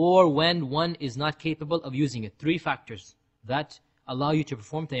 or when one is not capable of using it. 3 factors that allow you to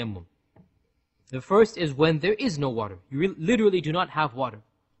perform tayammum. The first is when there is no water. You literally do not have water.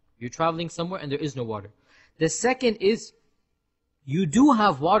 You're traveling somewhere and there is no water. The second is, you do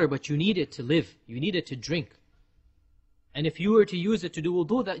have water, but you need it to live. You need it to drink. And if you were to use it to do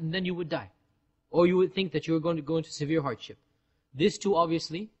wudu, then you would die. Or you would think that you were going to go into severe hardship. This too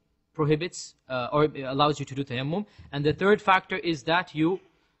obviously prohibits or allows you to do tayammum. And the third factor is that you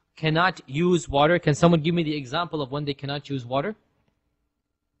cannot use water. Can someone give me the example of when they cannot use water?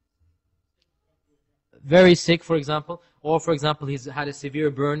 Very sick, for example. Or for example, he's had a severe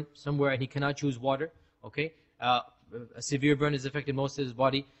burn somewhere and he cannot use water. Okay? A severe burn has affected most of his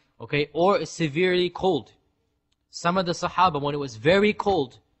body. Okay? Or severely cold. Some of the Sahaba, when it was very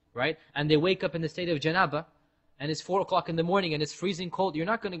cold, right? And they wake up in the state of janaba, and it's 4 o'clock in the morning and it's freezing cold. You're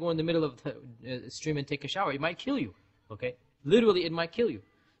not going to go in the middle of the stream and take a shower. It might kill you. Okay? Literally, it might kill you.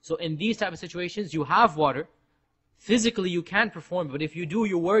 So in these type of situations, you have water. Physically, you can perform, but if you do,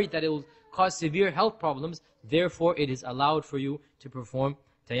 you're worried that it will cause severe health problems. Therefore, it is allowed for you to perform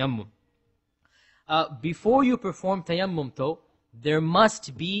tayammum. Before you perform tayammum, though, there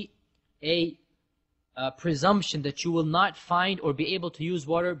must be a presumption that you will not find or be able to use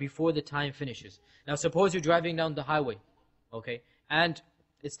water before the time finishes. Now, suppose you're driving down the highway, okay, and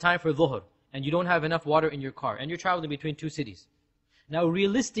it's time for dhuhr, and you don't have enough water in your car, and you're traveling between two cities. Now,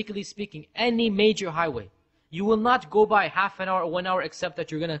 realistically speaking, any major highway, you will not go by half an hour or 1 hour except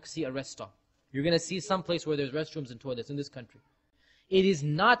that you're going to see a rest stop. You're going to see some place where there's restrooms and toilets in this country. It is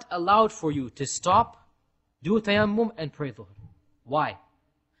not allowed for you to stop, do tayammum, and pray dhuhr. Why?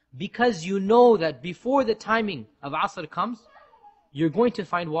 Because you know that before the timing of Asr comes, you're going to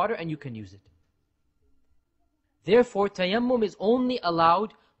find water and you can use it. Therefore, tayammum is only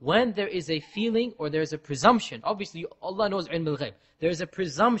allowed when there is a feeling or there's a presumption. Obviously, Allah knows ilm al-ghayb. There's a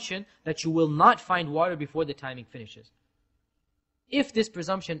presumption that you will not find water before the timing finishes. If this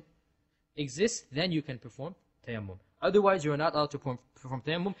presumption exists, then you can perform tayammum. Otherwise, you are not allowed to perform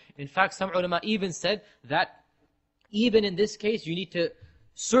tayammum. In fact, some ulama even said that even in this case, you need to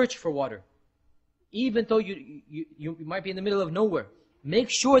search for water. Even though you might be in the middle of nowhere, make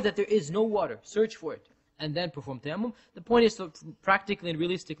sure that there is no water. Search for it and then perform tayammum. The point is, so practically and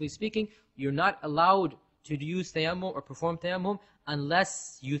realistically speaking, you're not allowed to use tayammum or perform tayammum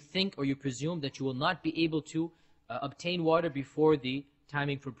unless you think or you presume that you will not be able to obtain water before the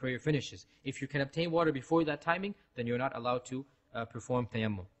timing for prayer finishes. If you can obtain water before that timing, then you're not allowed to perform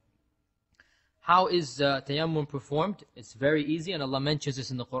tayammum. How is tayammum performed? It's very easy, and Allah mentions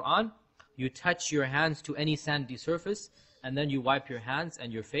this in the Quran. You touch your hands to any sandy surface, and then you wipe your hands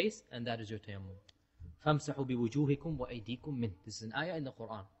and your face, and that is your tayammum. فَامْسَحُوا بِوُجُوهِكُمْ وَأَيْدِيكُمْ مِنْ. This is an ayah in the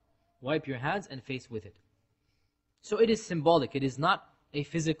Quran. Wipe your hands and face with it. So it is symbolic. It is not a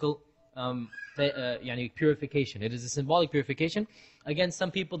physical purification. It is a symbolic purification. Again, some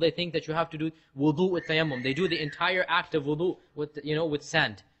people, they think that you have to do wudu with tayammum. They do the entire act of wudu with, with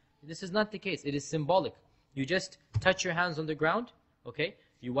sand. This is not the case. It is symbolic. You just touch your hands on the ground, okay?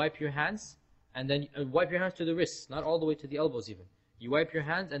 You wipe your hands, and then wipe your hands to the wrists, not all the way to the elbows even. You wipe your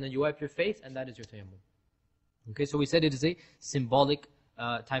hands, and then you wipe your face, and that is your tayammum. Okay, so we said it is a symbolic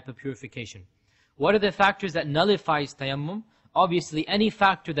type of purification. What are the factors that nullifies tayammum? Obviously, any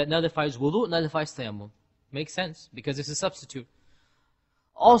factor that nullifies wudu nullifies tayammum. Makes sense, because it's a substitute.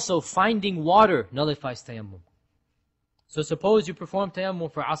 Also, finding water nullifies tayammum. So suppose you perform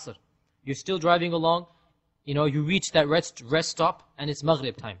tayammum for Asr. You're still driving along, you reach that rest stop, and it's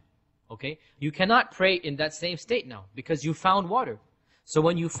Maghrib time. Okay? You cannot pray in that same state now, because you found water. So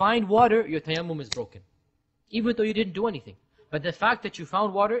when you find water, your tayammum is broken. Even though you didn't do anything. But the fact that you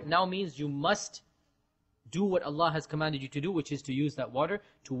found water now means you must do what Allah has commanded you to do, which is to use that water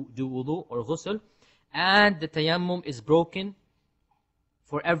to do wudu or ghusl. And the tayammum is broken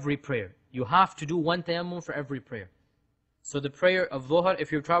for every prayer. You have to do one tayammum for every prayer. So the prayer of dhuhr,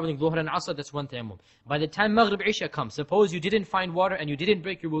 if you're traveling dhuhr and asr, that's one tayammum. By the time maghrib isha comes, suppose you didn't find water and you didn't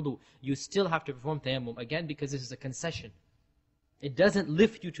break your wudu, you still have to perform tayammum again, because this is a concession. It doesn't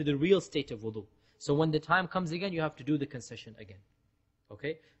lift you to the real state of wudu. So when the time comes again, you have to do the concession again.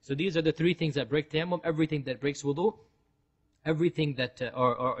 Okay? So these are the three things that break tayammum: everything that breaks wudu, everything that,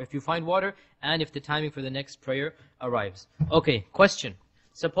 or if you find water, and if the timing for the next prayer arrives. Okay, question.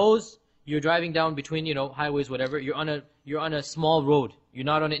 Suppose you're driving down between, highways, whatever. You're on a small road. You're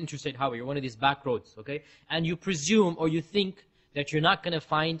not on an interstate highway. You're one of these back roads, okay? And you presume or you think that you're not going to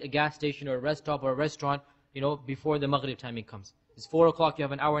find a gas station or a rest stop or a restaurant, before the Maghrib timing comes. It's 4 o'clock. You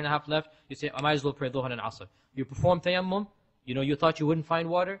have an hour and a half left. You say, I might as well pray dhuhr and asr. You perform tayammum. You thought you wouldn't find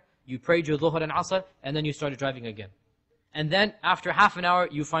water. You prayed your dhuhr and asr, and then you started driving again. And then after half an hour,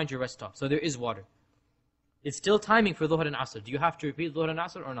 you find your rest stop. So there is water. It's still timing for dhuhr and asr. Do you have to repeat dhuhr and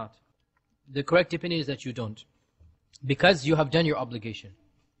asr or not? The correct opinion is that you don't. Because you have done your obligation.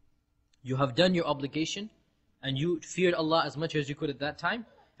 You have done your obligation, and you feared Allah as much as you could at that time,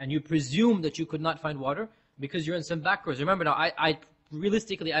 and you presume that you could not find water because you're in some back roads. Remember now,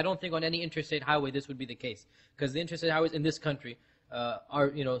 realistically, I don't think on any interstate highway this would be the case. Because the interstate highways in this country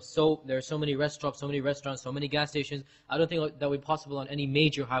are, there are so many rest stops, so many restaurants, so many gas stations. I don't think that would be possible on any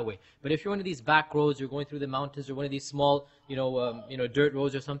major highway. But if you're one of these back roads, you're going through the mountains, or one of these small, dirt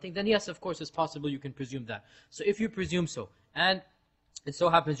roads or something, then yes, of course, it's possible you can presume that. So if you presume so, and it so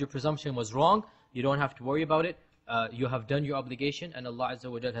happens your presumption was wrong, you don't have to worry about it. You have done your obligation, and Allah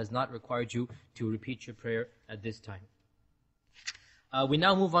Azza wa Jal has not required you to repeat your prayer at this time. We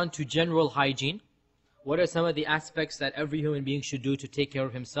now move on to general hygiene. What are some of the aspects that every human being should do to take care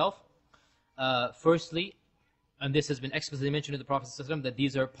of himself? Firstly, And this has been explicitly mentioned in the Prophet ﷺ, that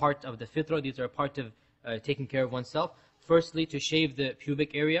these are part of the fitrah, these are part of taking care of oneself. Firstly, to shave the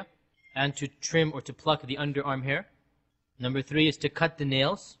pubic area and to trim or to pluck the underarm hair. Number 3 is to cut the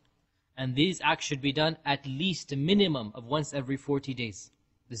nails. And these acts should be done at least a minimum of once every 40 days.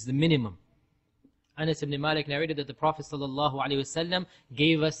 This is the minimum. Anas ibn Malik narrated that the Prophet ﷺ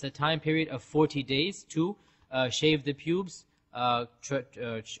gave us a time period of 40 days to shave the pubes, or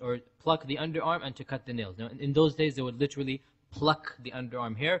pluck the underarm, and to cut the nails. Now, in those days, they would literally pluck the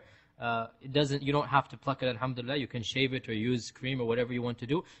underarm hair. You don't have to pluck it, alhamdulillah. You can shave it or use cream or whatever you want to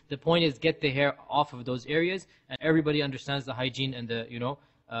do. The point is, get the hair off of those areas, and everybody understands the hygiene and the,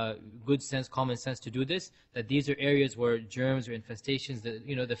 good sense, common sense to do this, that these are areas where germs or infestations,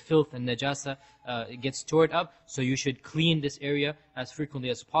 the filth and najasa gets stored up, so you should clean this area as frequently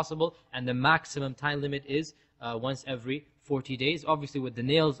as possible, and the maximum time limit is once every 40 days. Obviously with the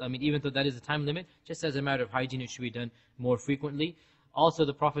nails, even though that is the time limit, just as a matter of hygiene, it should be done more frequently. Also,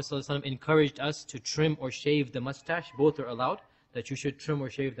 the Prophet ﷺ encouraged us to trim or shave the mustache. Both are allowed, that you should trim or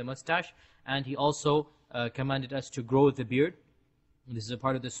shave the mustache. And he also commanded us to grow the beard. This is a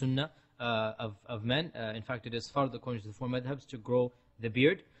part of the sunnah of men. In fact, it is fard according to the 4 madhabs to grow the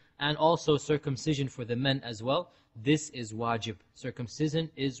beard. And also circumcision for the men as well. This is wajib.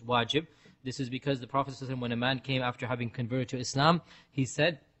 Circumcision is wajib. This is because the Prophet ﷺ, when a man came after having converted to Islam, he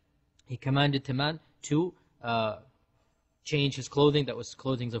commanded the man to change his clothing, that was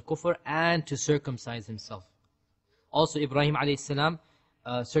clothing of kufr, and to circumcise himself. Also, Ibrahim a.s.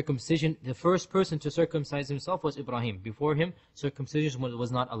 Circumcision, the first person to circumcise himself was Ibrahim. Before him, circumcision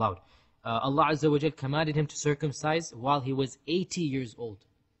was not allowed. Allah Azza wa Jal commanded him to circumcise while he was 80 years old.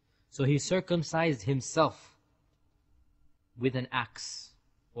 So he circumcised himself with an axe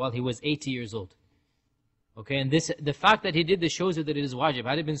while he was 80 years old. Okay, and the fact that he did this shows you that it is wajib.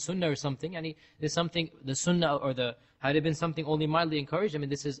 Had it been sunnah or something, and there's something, the sunnah or had it been something only mildly encouraged,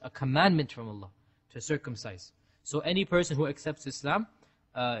 this is a commandment from Allah to circumcise. So any person who accepts Islam,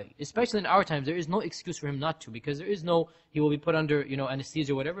 especially in our times, there is no excuse for him not to, because he will be put under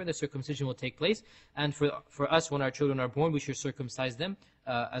anesthesia or whatever, and the circumcision will take place. And for us, when our children are born, we should circumcise them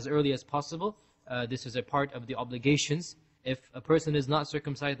as early as possible. This is a part of the obligations. If a person is not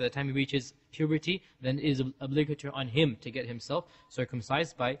circumcised by the time he reaches puberty, then it is obligatory on him to get himself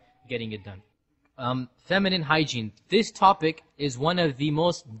circumcised by getting it done. Feminine hygiene. This topic is one of the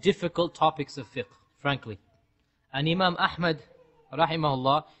most difficult topics of fiqh, frankly. And Imam Ahmad,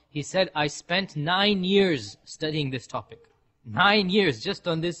 rahimahullah, he said, I spent 9 years studying this topic. 9 years just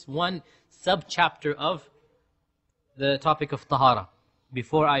on this one sub-chapter of the topic of tahara,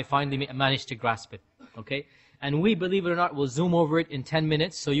 before I finally managed to grasp it. Okay? And we, believe it or not, will zoom over it in 10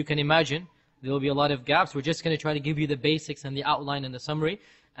 minutes, so you can imagine there will be a lot of gaps. We're just going to try to give you the basics and the outline and the summary,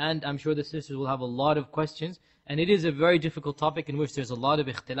 and I'm sure the sisters will have a lot of questions. And it is a very difficult topic in which there's a lot of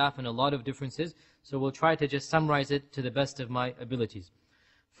ikhtilaf and a lot of differences, so we'll try to just summarize it to the best of my abilities.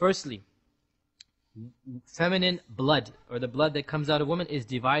 Firstly, feminine blood, or the blood that comes out of women, is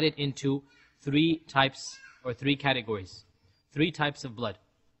divided into 3 types or 3 categories. 3 types of blood.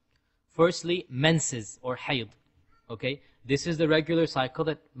 Firstly, menses or hayd. Okay, this is the regular cycle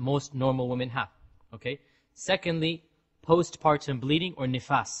that most normal women have. Okay. Secondly, postpartum bleeding, or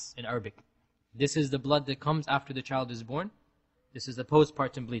nifas in Arabic. This is the blood that comes after the child is born. This is the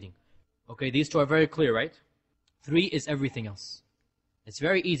postpartum bleeding. Okay, these 2 are very clear, right? 3 is everything else. It's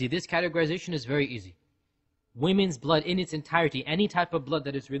very easy. This categorization is very easy. Women's blood in its entirety, any type of blood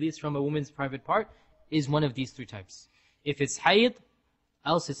that is released from a woman's private part, is one of these 3 types. If it's hayd,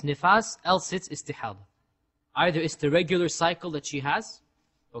 else it's nifas, else it's istihada. Either it's the regular cycle that she has,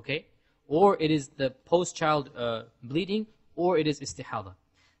 okay, or it is the post-child bleeding, or it is istihada.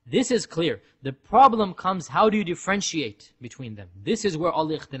 This is clear. The problem comes, how do you differentiate between them? This is where all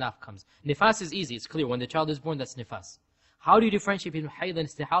the ikhtilaf comes. Nifas is easy, it's clear. When the child is born, that's nifas. How do you differentiate between hayd and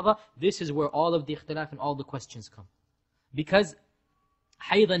istihada? This is where all of the ikhtilaf and all the questions come. Because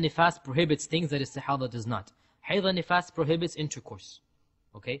hayd and nifas prohibits things that istihada does not. Hayd and nifas prohibits intercourse.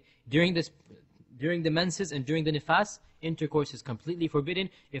 Okay? During the menses and during the nifas, intercourse is completely forbidden.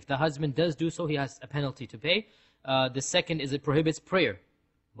 If the husband does do so, he has a penalty to pay. The second is it prohibits prayer.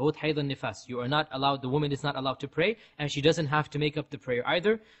 Both hayd and nifas. You are not allowed, the woman is not allowed to pray, and she doesn't have to make up the prayer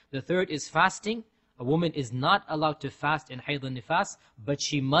either. The third is fasting. A woman is not allowed to fast in hayd and nifas, but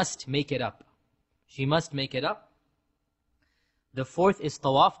she must make it up. She must make it up. The fourth is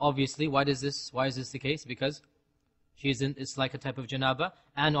tawaf, obviously. Why is this the case? Because it's like a type of janaba,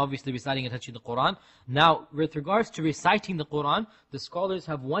 and obviously reciting and touching the Quran. Now, with regards to reciting the Quran, the scholars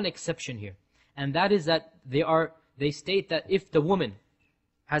have one exception here, and that is that they state that if the woman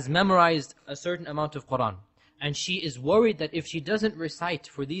has memorized a certain amount of Quran, and she is worried that if she doesn't recite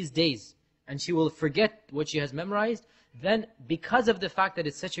for these days, and she will forget what she has memorized, then because of the fact that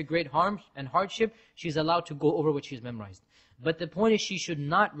it's such a great harm and hardship, she's allowed to go over what she's memorized. But the point is, she should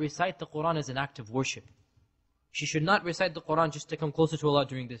not recite the Qur'an as an act of worship. She should not recite the Qur'an just to come closer to Allah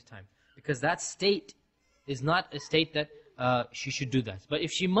during this time, because that state is not a state that she should do that. But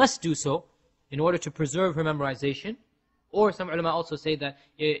if she must do so in order to preserve her memorization, or some ulama also say that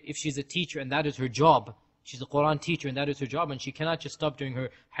if she's a teacher and that is her job, she's a Qur'an teacher and that is her job, and she cannot just stop during her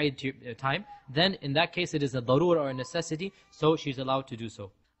hayd time, then in that case it is a darura or a necessity, so she's allowed to do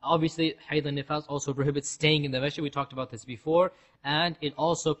so. Obviously, hayd and nifas also prohibits staying in the masjid. We talked about this before. And it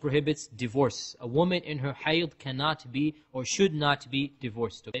also prohibits divorce. A woman in her hayd cannot be or should not be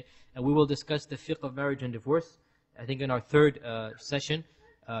divorced. Okay? And we will discuss the fiqh of marriage and divorce, I think in our third session,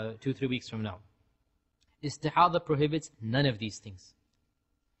 2-3 weeks from now. Istihada prohibits none of these things.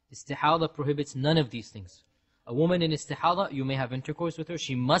 Istihada prohibits none of these things. A woman in istihada, you may have intercourse with her,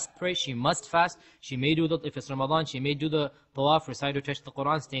 she must pray, she must fast, she may do if it's Ramadan, she may do the tawaf, recite or touch the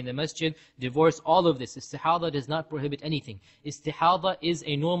Qur'an, stay in the masjid, divorce, all of this. Istihada does not prohibit anything. Istihada is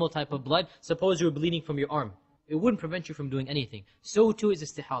a normal type of blood. Suppose you're bleeding from your arm. It wouldn't prevent you from doing anything. So too is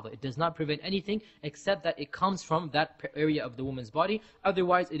istihada. It does not prevent anything except that it comes from that area of the woman's body.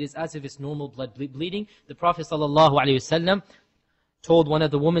 Otherwise, it is as if it's normal blood bleeding. The Prophet ﷺ told one of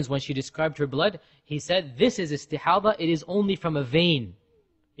the women when she described her blood, he said, this is istihada, it is only from a vein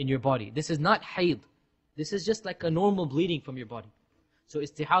in your body. This is not hayd. This is just like a normal bleeding from your body. So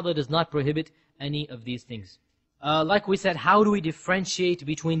istihada does not prohibit any of these things. Like we said, how do we differentiate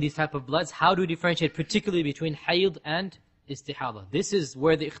between these type of bloods? How do we differentiate particularly between hayd and istihada? This is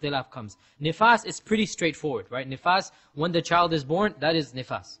where the ikhtilaf comes. Nifas is pretty straightforward, right? Nifas, when the child is born, that is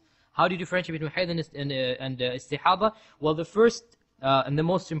nifas. How do you differentiate between hayd and istihada? Well, the first and the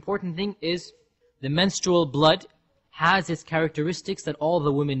most important thing is the menstrual blood has its characteristics that all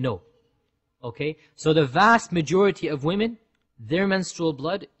the women know. Okay? So the vast majority of women, their menstrual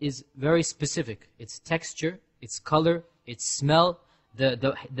blood is very specific. Its texture, its color, its smell,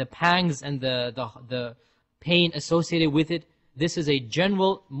 the pangs and the pain associated with it. This is a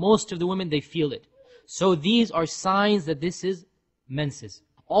general, most of the women, they feel it. So these are signs that this is menses.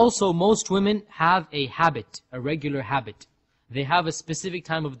 Also, most women have a habit, a regular habit. They have a specific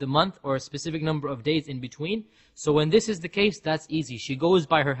time of the month or a specific number of days in between. So when this is the case, that's easy. She goes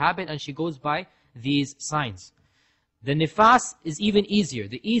by her habit and she goes by these signs. The nifas is even easier.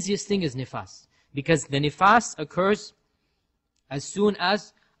 The easiest thing is nifas. Because the nifas occurs as soon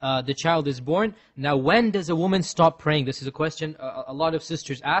as the child is born. Now, when does a woman stop praying? This is a question a lot of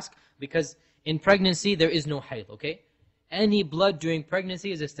sisters ask. Because in pregnancy, there is no hayd, okay? Any blood during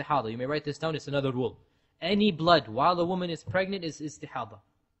pregnancy is istihada. You may write this down, it's another rule. Any blood while a woman is pregnant is istihada.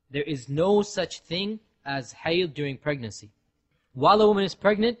 There is no such thing as hayd during pregnancy. While a woman is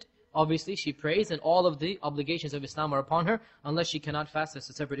pregnant, obviously she prays and all of the obligations of Islam are upon her, unless she cannot fast. That's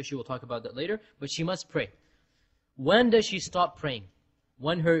a separate issue, we'll talk about that later. But she must pray. When does she stop praying?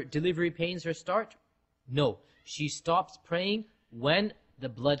 When her delivery pains her start? No. She stops praying when the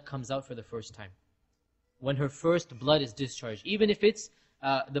blood comes out for the first time. When her first blood is discharged. Even if it's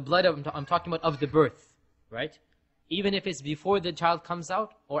the blood I'm talking about of the birth. Right? Even if it's before the child comes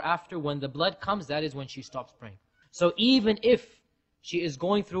out or after, when the blood comes, that is when she stops praying. So even if she is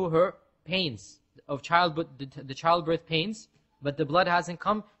going through her pains of childbirth, the childbirth pains, but the blood hasn't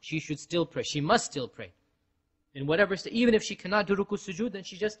come, she should still pray. She must still pray. In whatever state, even if she cannot do ruku sujood, then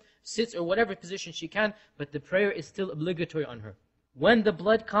she just sits or whatever position she can, but the prayer is still obligatory on her. When the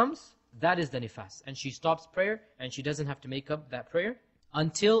blood comes, that is the nifas. And she stops prayer, and she doesn't have to make up that prayer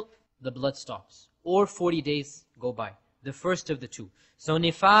until the blood stops. Or 40 days go by. The first of the two. So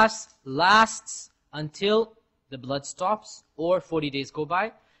nifas lasts until the blood stops, or 40 days go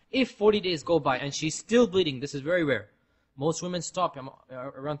by. If 40 days go by and she's still bleeding, this is very rare. Most women stop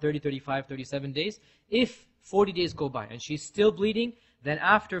around 30, 35, 37 days. If 40 days go by and she's still bleeding, then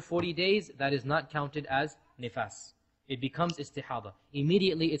after 40 days, that is not counted as nifas. It becomes istihada.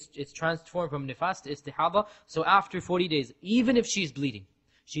 Immediately it's transformed from nifas to istihada. So after 40 days, even if she's bleeding,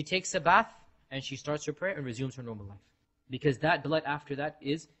 she takes a bath, and she starts her prayer and resumes her normal life. Because that blood after that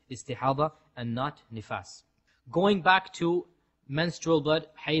is istihada and not nifas. Going back to menstrual blood,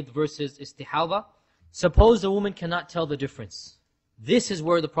 hayd versus istihada, suppose a woman cannot tell the difference. This is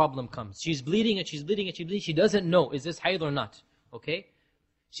where the problem comes. She's bleeding and she's bleeding and she's bleeding. She doesn't know, is this hayd or not? Okay?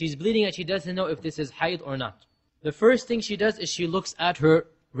 She's bleeding and she doesn't know if this is hayd or not. The first thing she does is she looks at her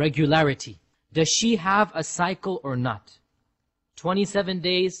regularity. Does she have a cycle or not? 27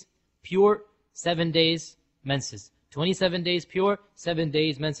 days pure, 7 days menses. 27 days pure, 7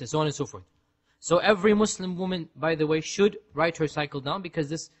 days menses, so on and so forth. So every Muslim woman, by the way, should write her cycle down, because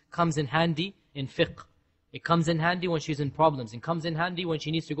this comes in handy in fiqh. It comes in handy when she's in problems. It comes in handy when she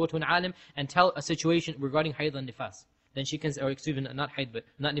needs to go to an alim and tell a situation regarding hayd and nifas. Then she can, or excuse me, not hayd, but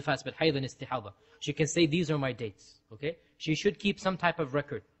not nifas, but hayd and istihada. She can say, these are my dates. Okay? She should keep some type of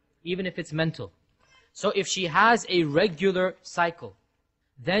record, even if it's mental. So if she has a regular cycle,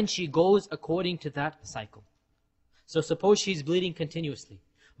 then she goes according to that cycle. So suppose she's bleeding continuously,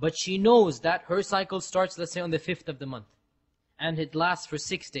 but she knows that her cycle starts, let's say, on the 5th of the month, and it lasts for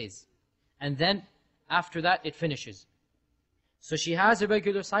 6 days. And then, after that, it finishes. So she has a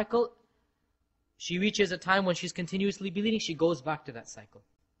regular cycle. She reaches a time when she's continuously bleeding, she goes back to that cycle.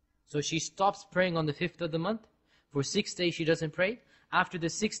 So she stops praying on the 5th of the month. For 6 days, she doesn't pray. After the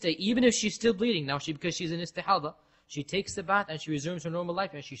 6th day, even if she's still bleeding, now because she's in istihada, she takes the bath and she resumes her normal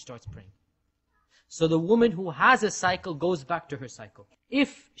life and she starts praying. So the woman who has a cycle goes back to her cycle.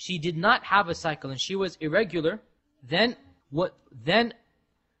 If she did not have a cycle and she was irregular, then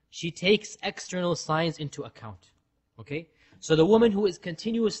she takes external signs into account. Okay? So the woman who is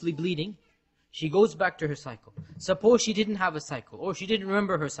continuously bleeding, she goes back to her cycle. Suppose she didn't have a cycle, or she didn't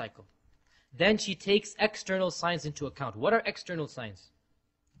remember her cycle. Then she takes external signs into account. What are external signs?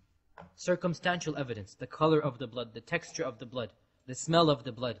 Circumstantial evidence, the color of the blood, the texture of the blood, the smell of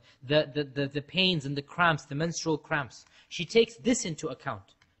the blood, the pains and the cramps, the menstrual cramps. She takes this into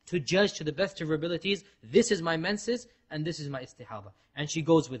account to judge to the best of her abilities, this is my menses and this is my istihada. And she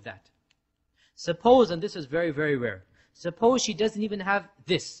goes with that. Suppose, and this is very, very rare, suppose she doesn't even have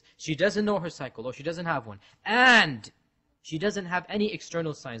this. She doesn't know her cycle, or she doesn't have one. And she doesn't have any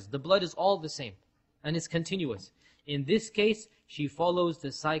external signs. The blood is all the same, and it's continuous. In this case, she follows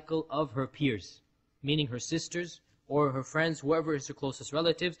the cycle of her peers, meaning her sisters or her friends, whoever is her closest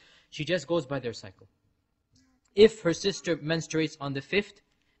relatives. She just goes by their cycle. If her sister menstruates on the 5th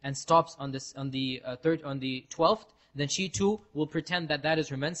and stops on the 12th, then she too will pretend that that is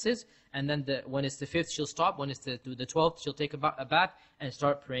her menses, and then when it's the 5th, she'll stop. When it's the 12th, she'll take a bath and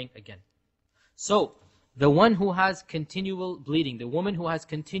start praying again. So, the one who has continual bleeding, the woman who has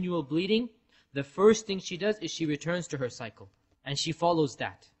continual bleeding, the first thing she does is she returns to her cycle. And she follows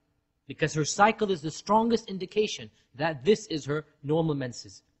that. Because her cycle is the strongest indication that this is her normal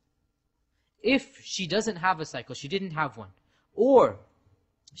menses. If she doesn't have a cycle, she didn't have one, or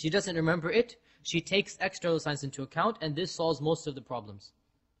she doesn't remember it, she takes external signs into account, and this solves most of the problems.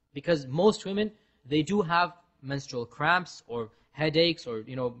 Because most women, they do have menstrual cramps, or headaches, or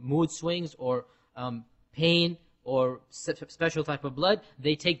mood swings, or pain, or special type of blood.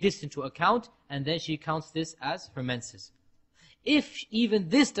 They take this into account, and then she counts this as her menses. If even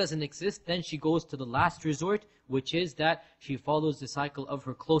this doesn't exist, then she goes to the last resort, which is that she follows the cycle of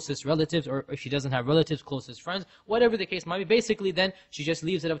her closest relatives, or if she doesn't have relatives, closest friends, whatever the case might be. Basically, then she just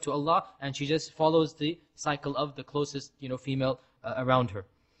leaves it up to Allah, and she just follows the cycle of the closest, female around her.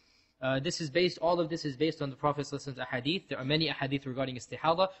 All of this is based on the Prophet's ahadith. There are many ahadith regarding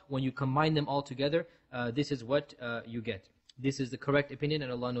istihada. When you combine them all together, this is what you get. This is the correct opinion,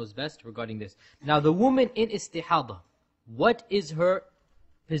 and Allah knows best regarding this. Now, the woman in istihada, what is her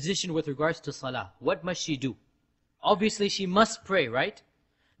position with regards to salah? What must she do? Obviously, she must pray, right?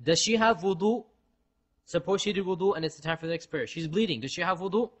 Does she have wudu? Suppose she did wudu and it's the time for the next prayer. She's bleeding. Does she have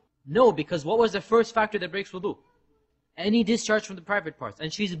wudu? No, because what was the first factor that breaks wudu? Any discharge from the private parts.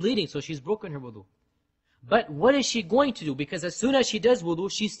 And she's bleeding, so she's broken her wudu. But what is she going to do? Because as soon as she does wudu,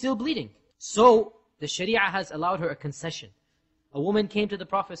 she's still bleeding. So, the Sharia has allowed her a concession. A woman came to the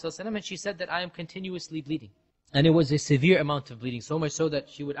Prophet ﷺ and she said that I am continuously bleeding. And it was a severe amount of bleeding, so much so that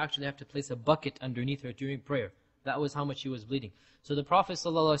she would actually have to place a bucket underneath her during prayer. That was how much she was bleeding. So the Prophet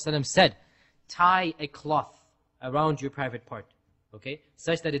ﷺ said, tie a cloth around your private part, okay,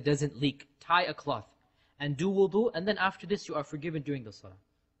 such that it doesn't leak. Tie a cloth and do wudu, and then after this you are forgiven during the salah.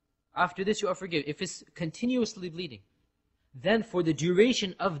 After this you are forgiven. If it's continuously bleeding, then for the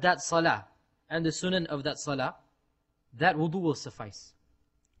duration of that salah and the sunan of that salah, that wudu will suffice.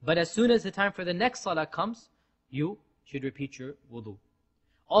 But as soon as the time for the next salah comes, you should repeat your wudu.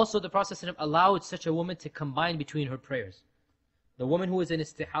 Also, the Prophet ﷺ allowed such a woman to combine between her prayers. The woman who is in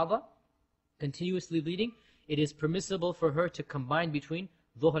istihada, continuously bleeding, it is permissible for her to combine between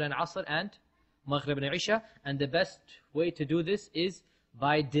Dhuhr and Asr and Maghrib and Isha. And the best way to do this is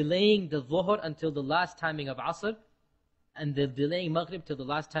by delaying the Dhuhr until the last timing of Asr, and then delaying Maghrib till the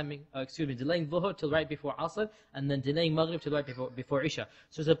last timing, delaying Dhuhr till right before Asr, and then delaying Maghrib till right before Isha.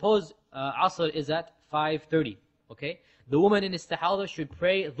 So suppose Asr is at 5:30, okay? The woman in istihada should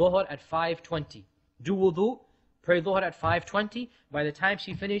pray Dhuhr at 5:20. Do wudu, pray Dhuhr at 5:20. By the time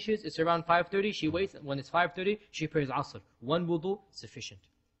she finishes, it's around 5:30. She waits. When it's 5:30, she prays Asr. One wudu, sufficient.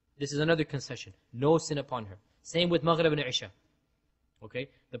 This is another concession. No sin upon her. Same with Maghrib and Isha. Okay?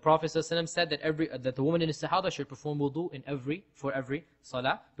 The Prophet ﷺ said that the woman in istihada should perform wudu for every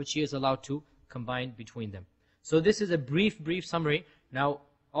salah, but she is allowed to combine between them. So this is a brief summary. Now,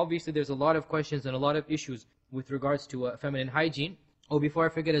 obviously there's a lot of questions and a lot of issues with regards to feminine hygiene. Oh, before I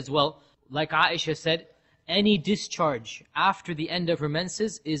forget as well, like Aisha said, any discharge after the end of her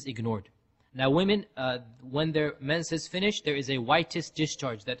menses is ignored. Now women, when their menses finish, there is a whitish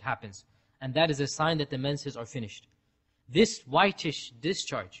discharge that happens. And that is a sign that the menses are finished. This whitish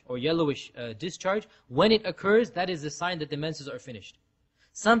discharge or yellowish discharge, when it occurs, that is a sign that the menses are finished.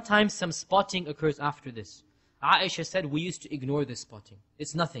 Sometimes some spotting occurs after this. Aisha said, we used to ignore this spotting.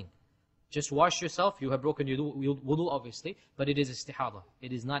 It's nothing. Just wash yourself. You have broken your wudu, obviously, but it is istihada.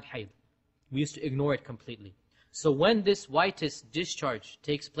 It is not hayd. We used to ignore it completely. So when this whitish discharge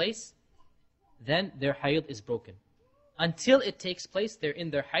takes place, then their hayd is broken. Until it takes place, they're in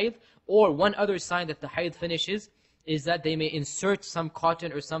their hayd. Or one other sign that the hayd finishes is that they may insert some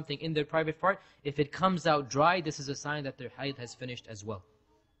cotton or something in their private part. If it comes out dry, this is a sign that their hayd has finished as well.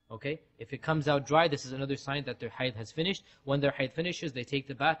 Okay? If it comes out dry, this is another sign that their hayd has finished. When their hayd finishes, they take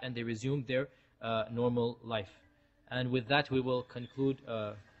the bath and they resume their normal life. And with that, we will conclude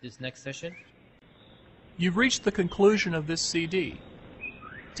this next session. You've reached the conclusion of this CD.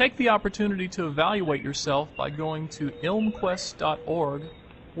 Take the opportunity to evaluate yourself by going to ilmquest.org,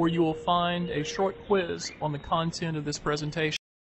 where you will find a short quiz on the content of this presentation.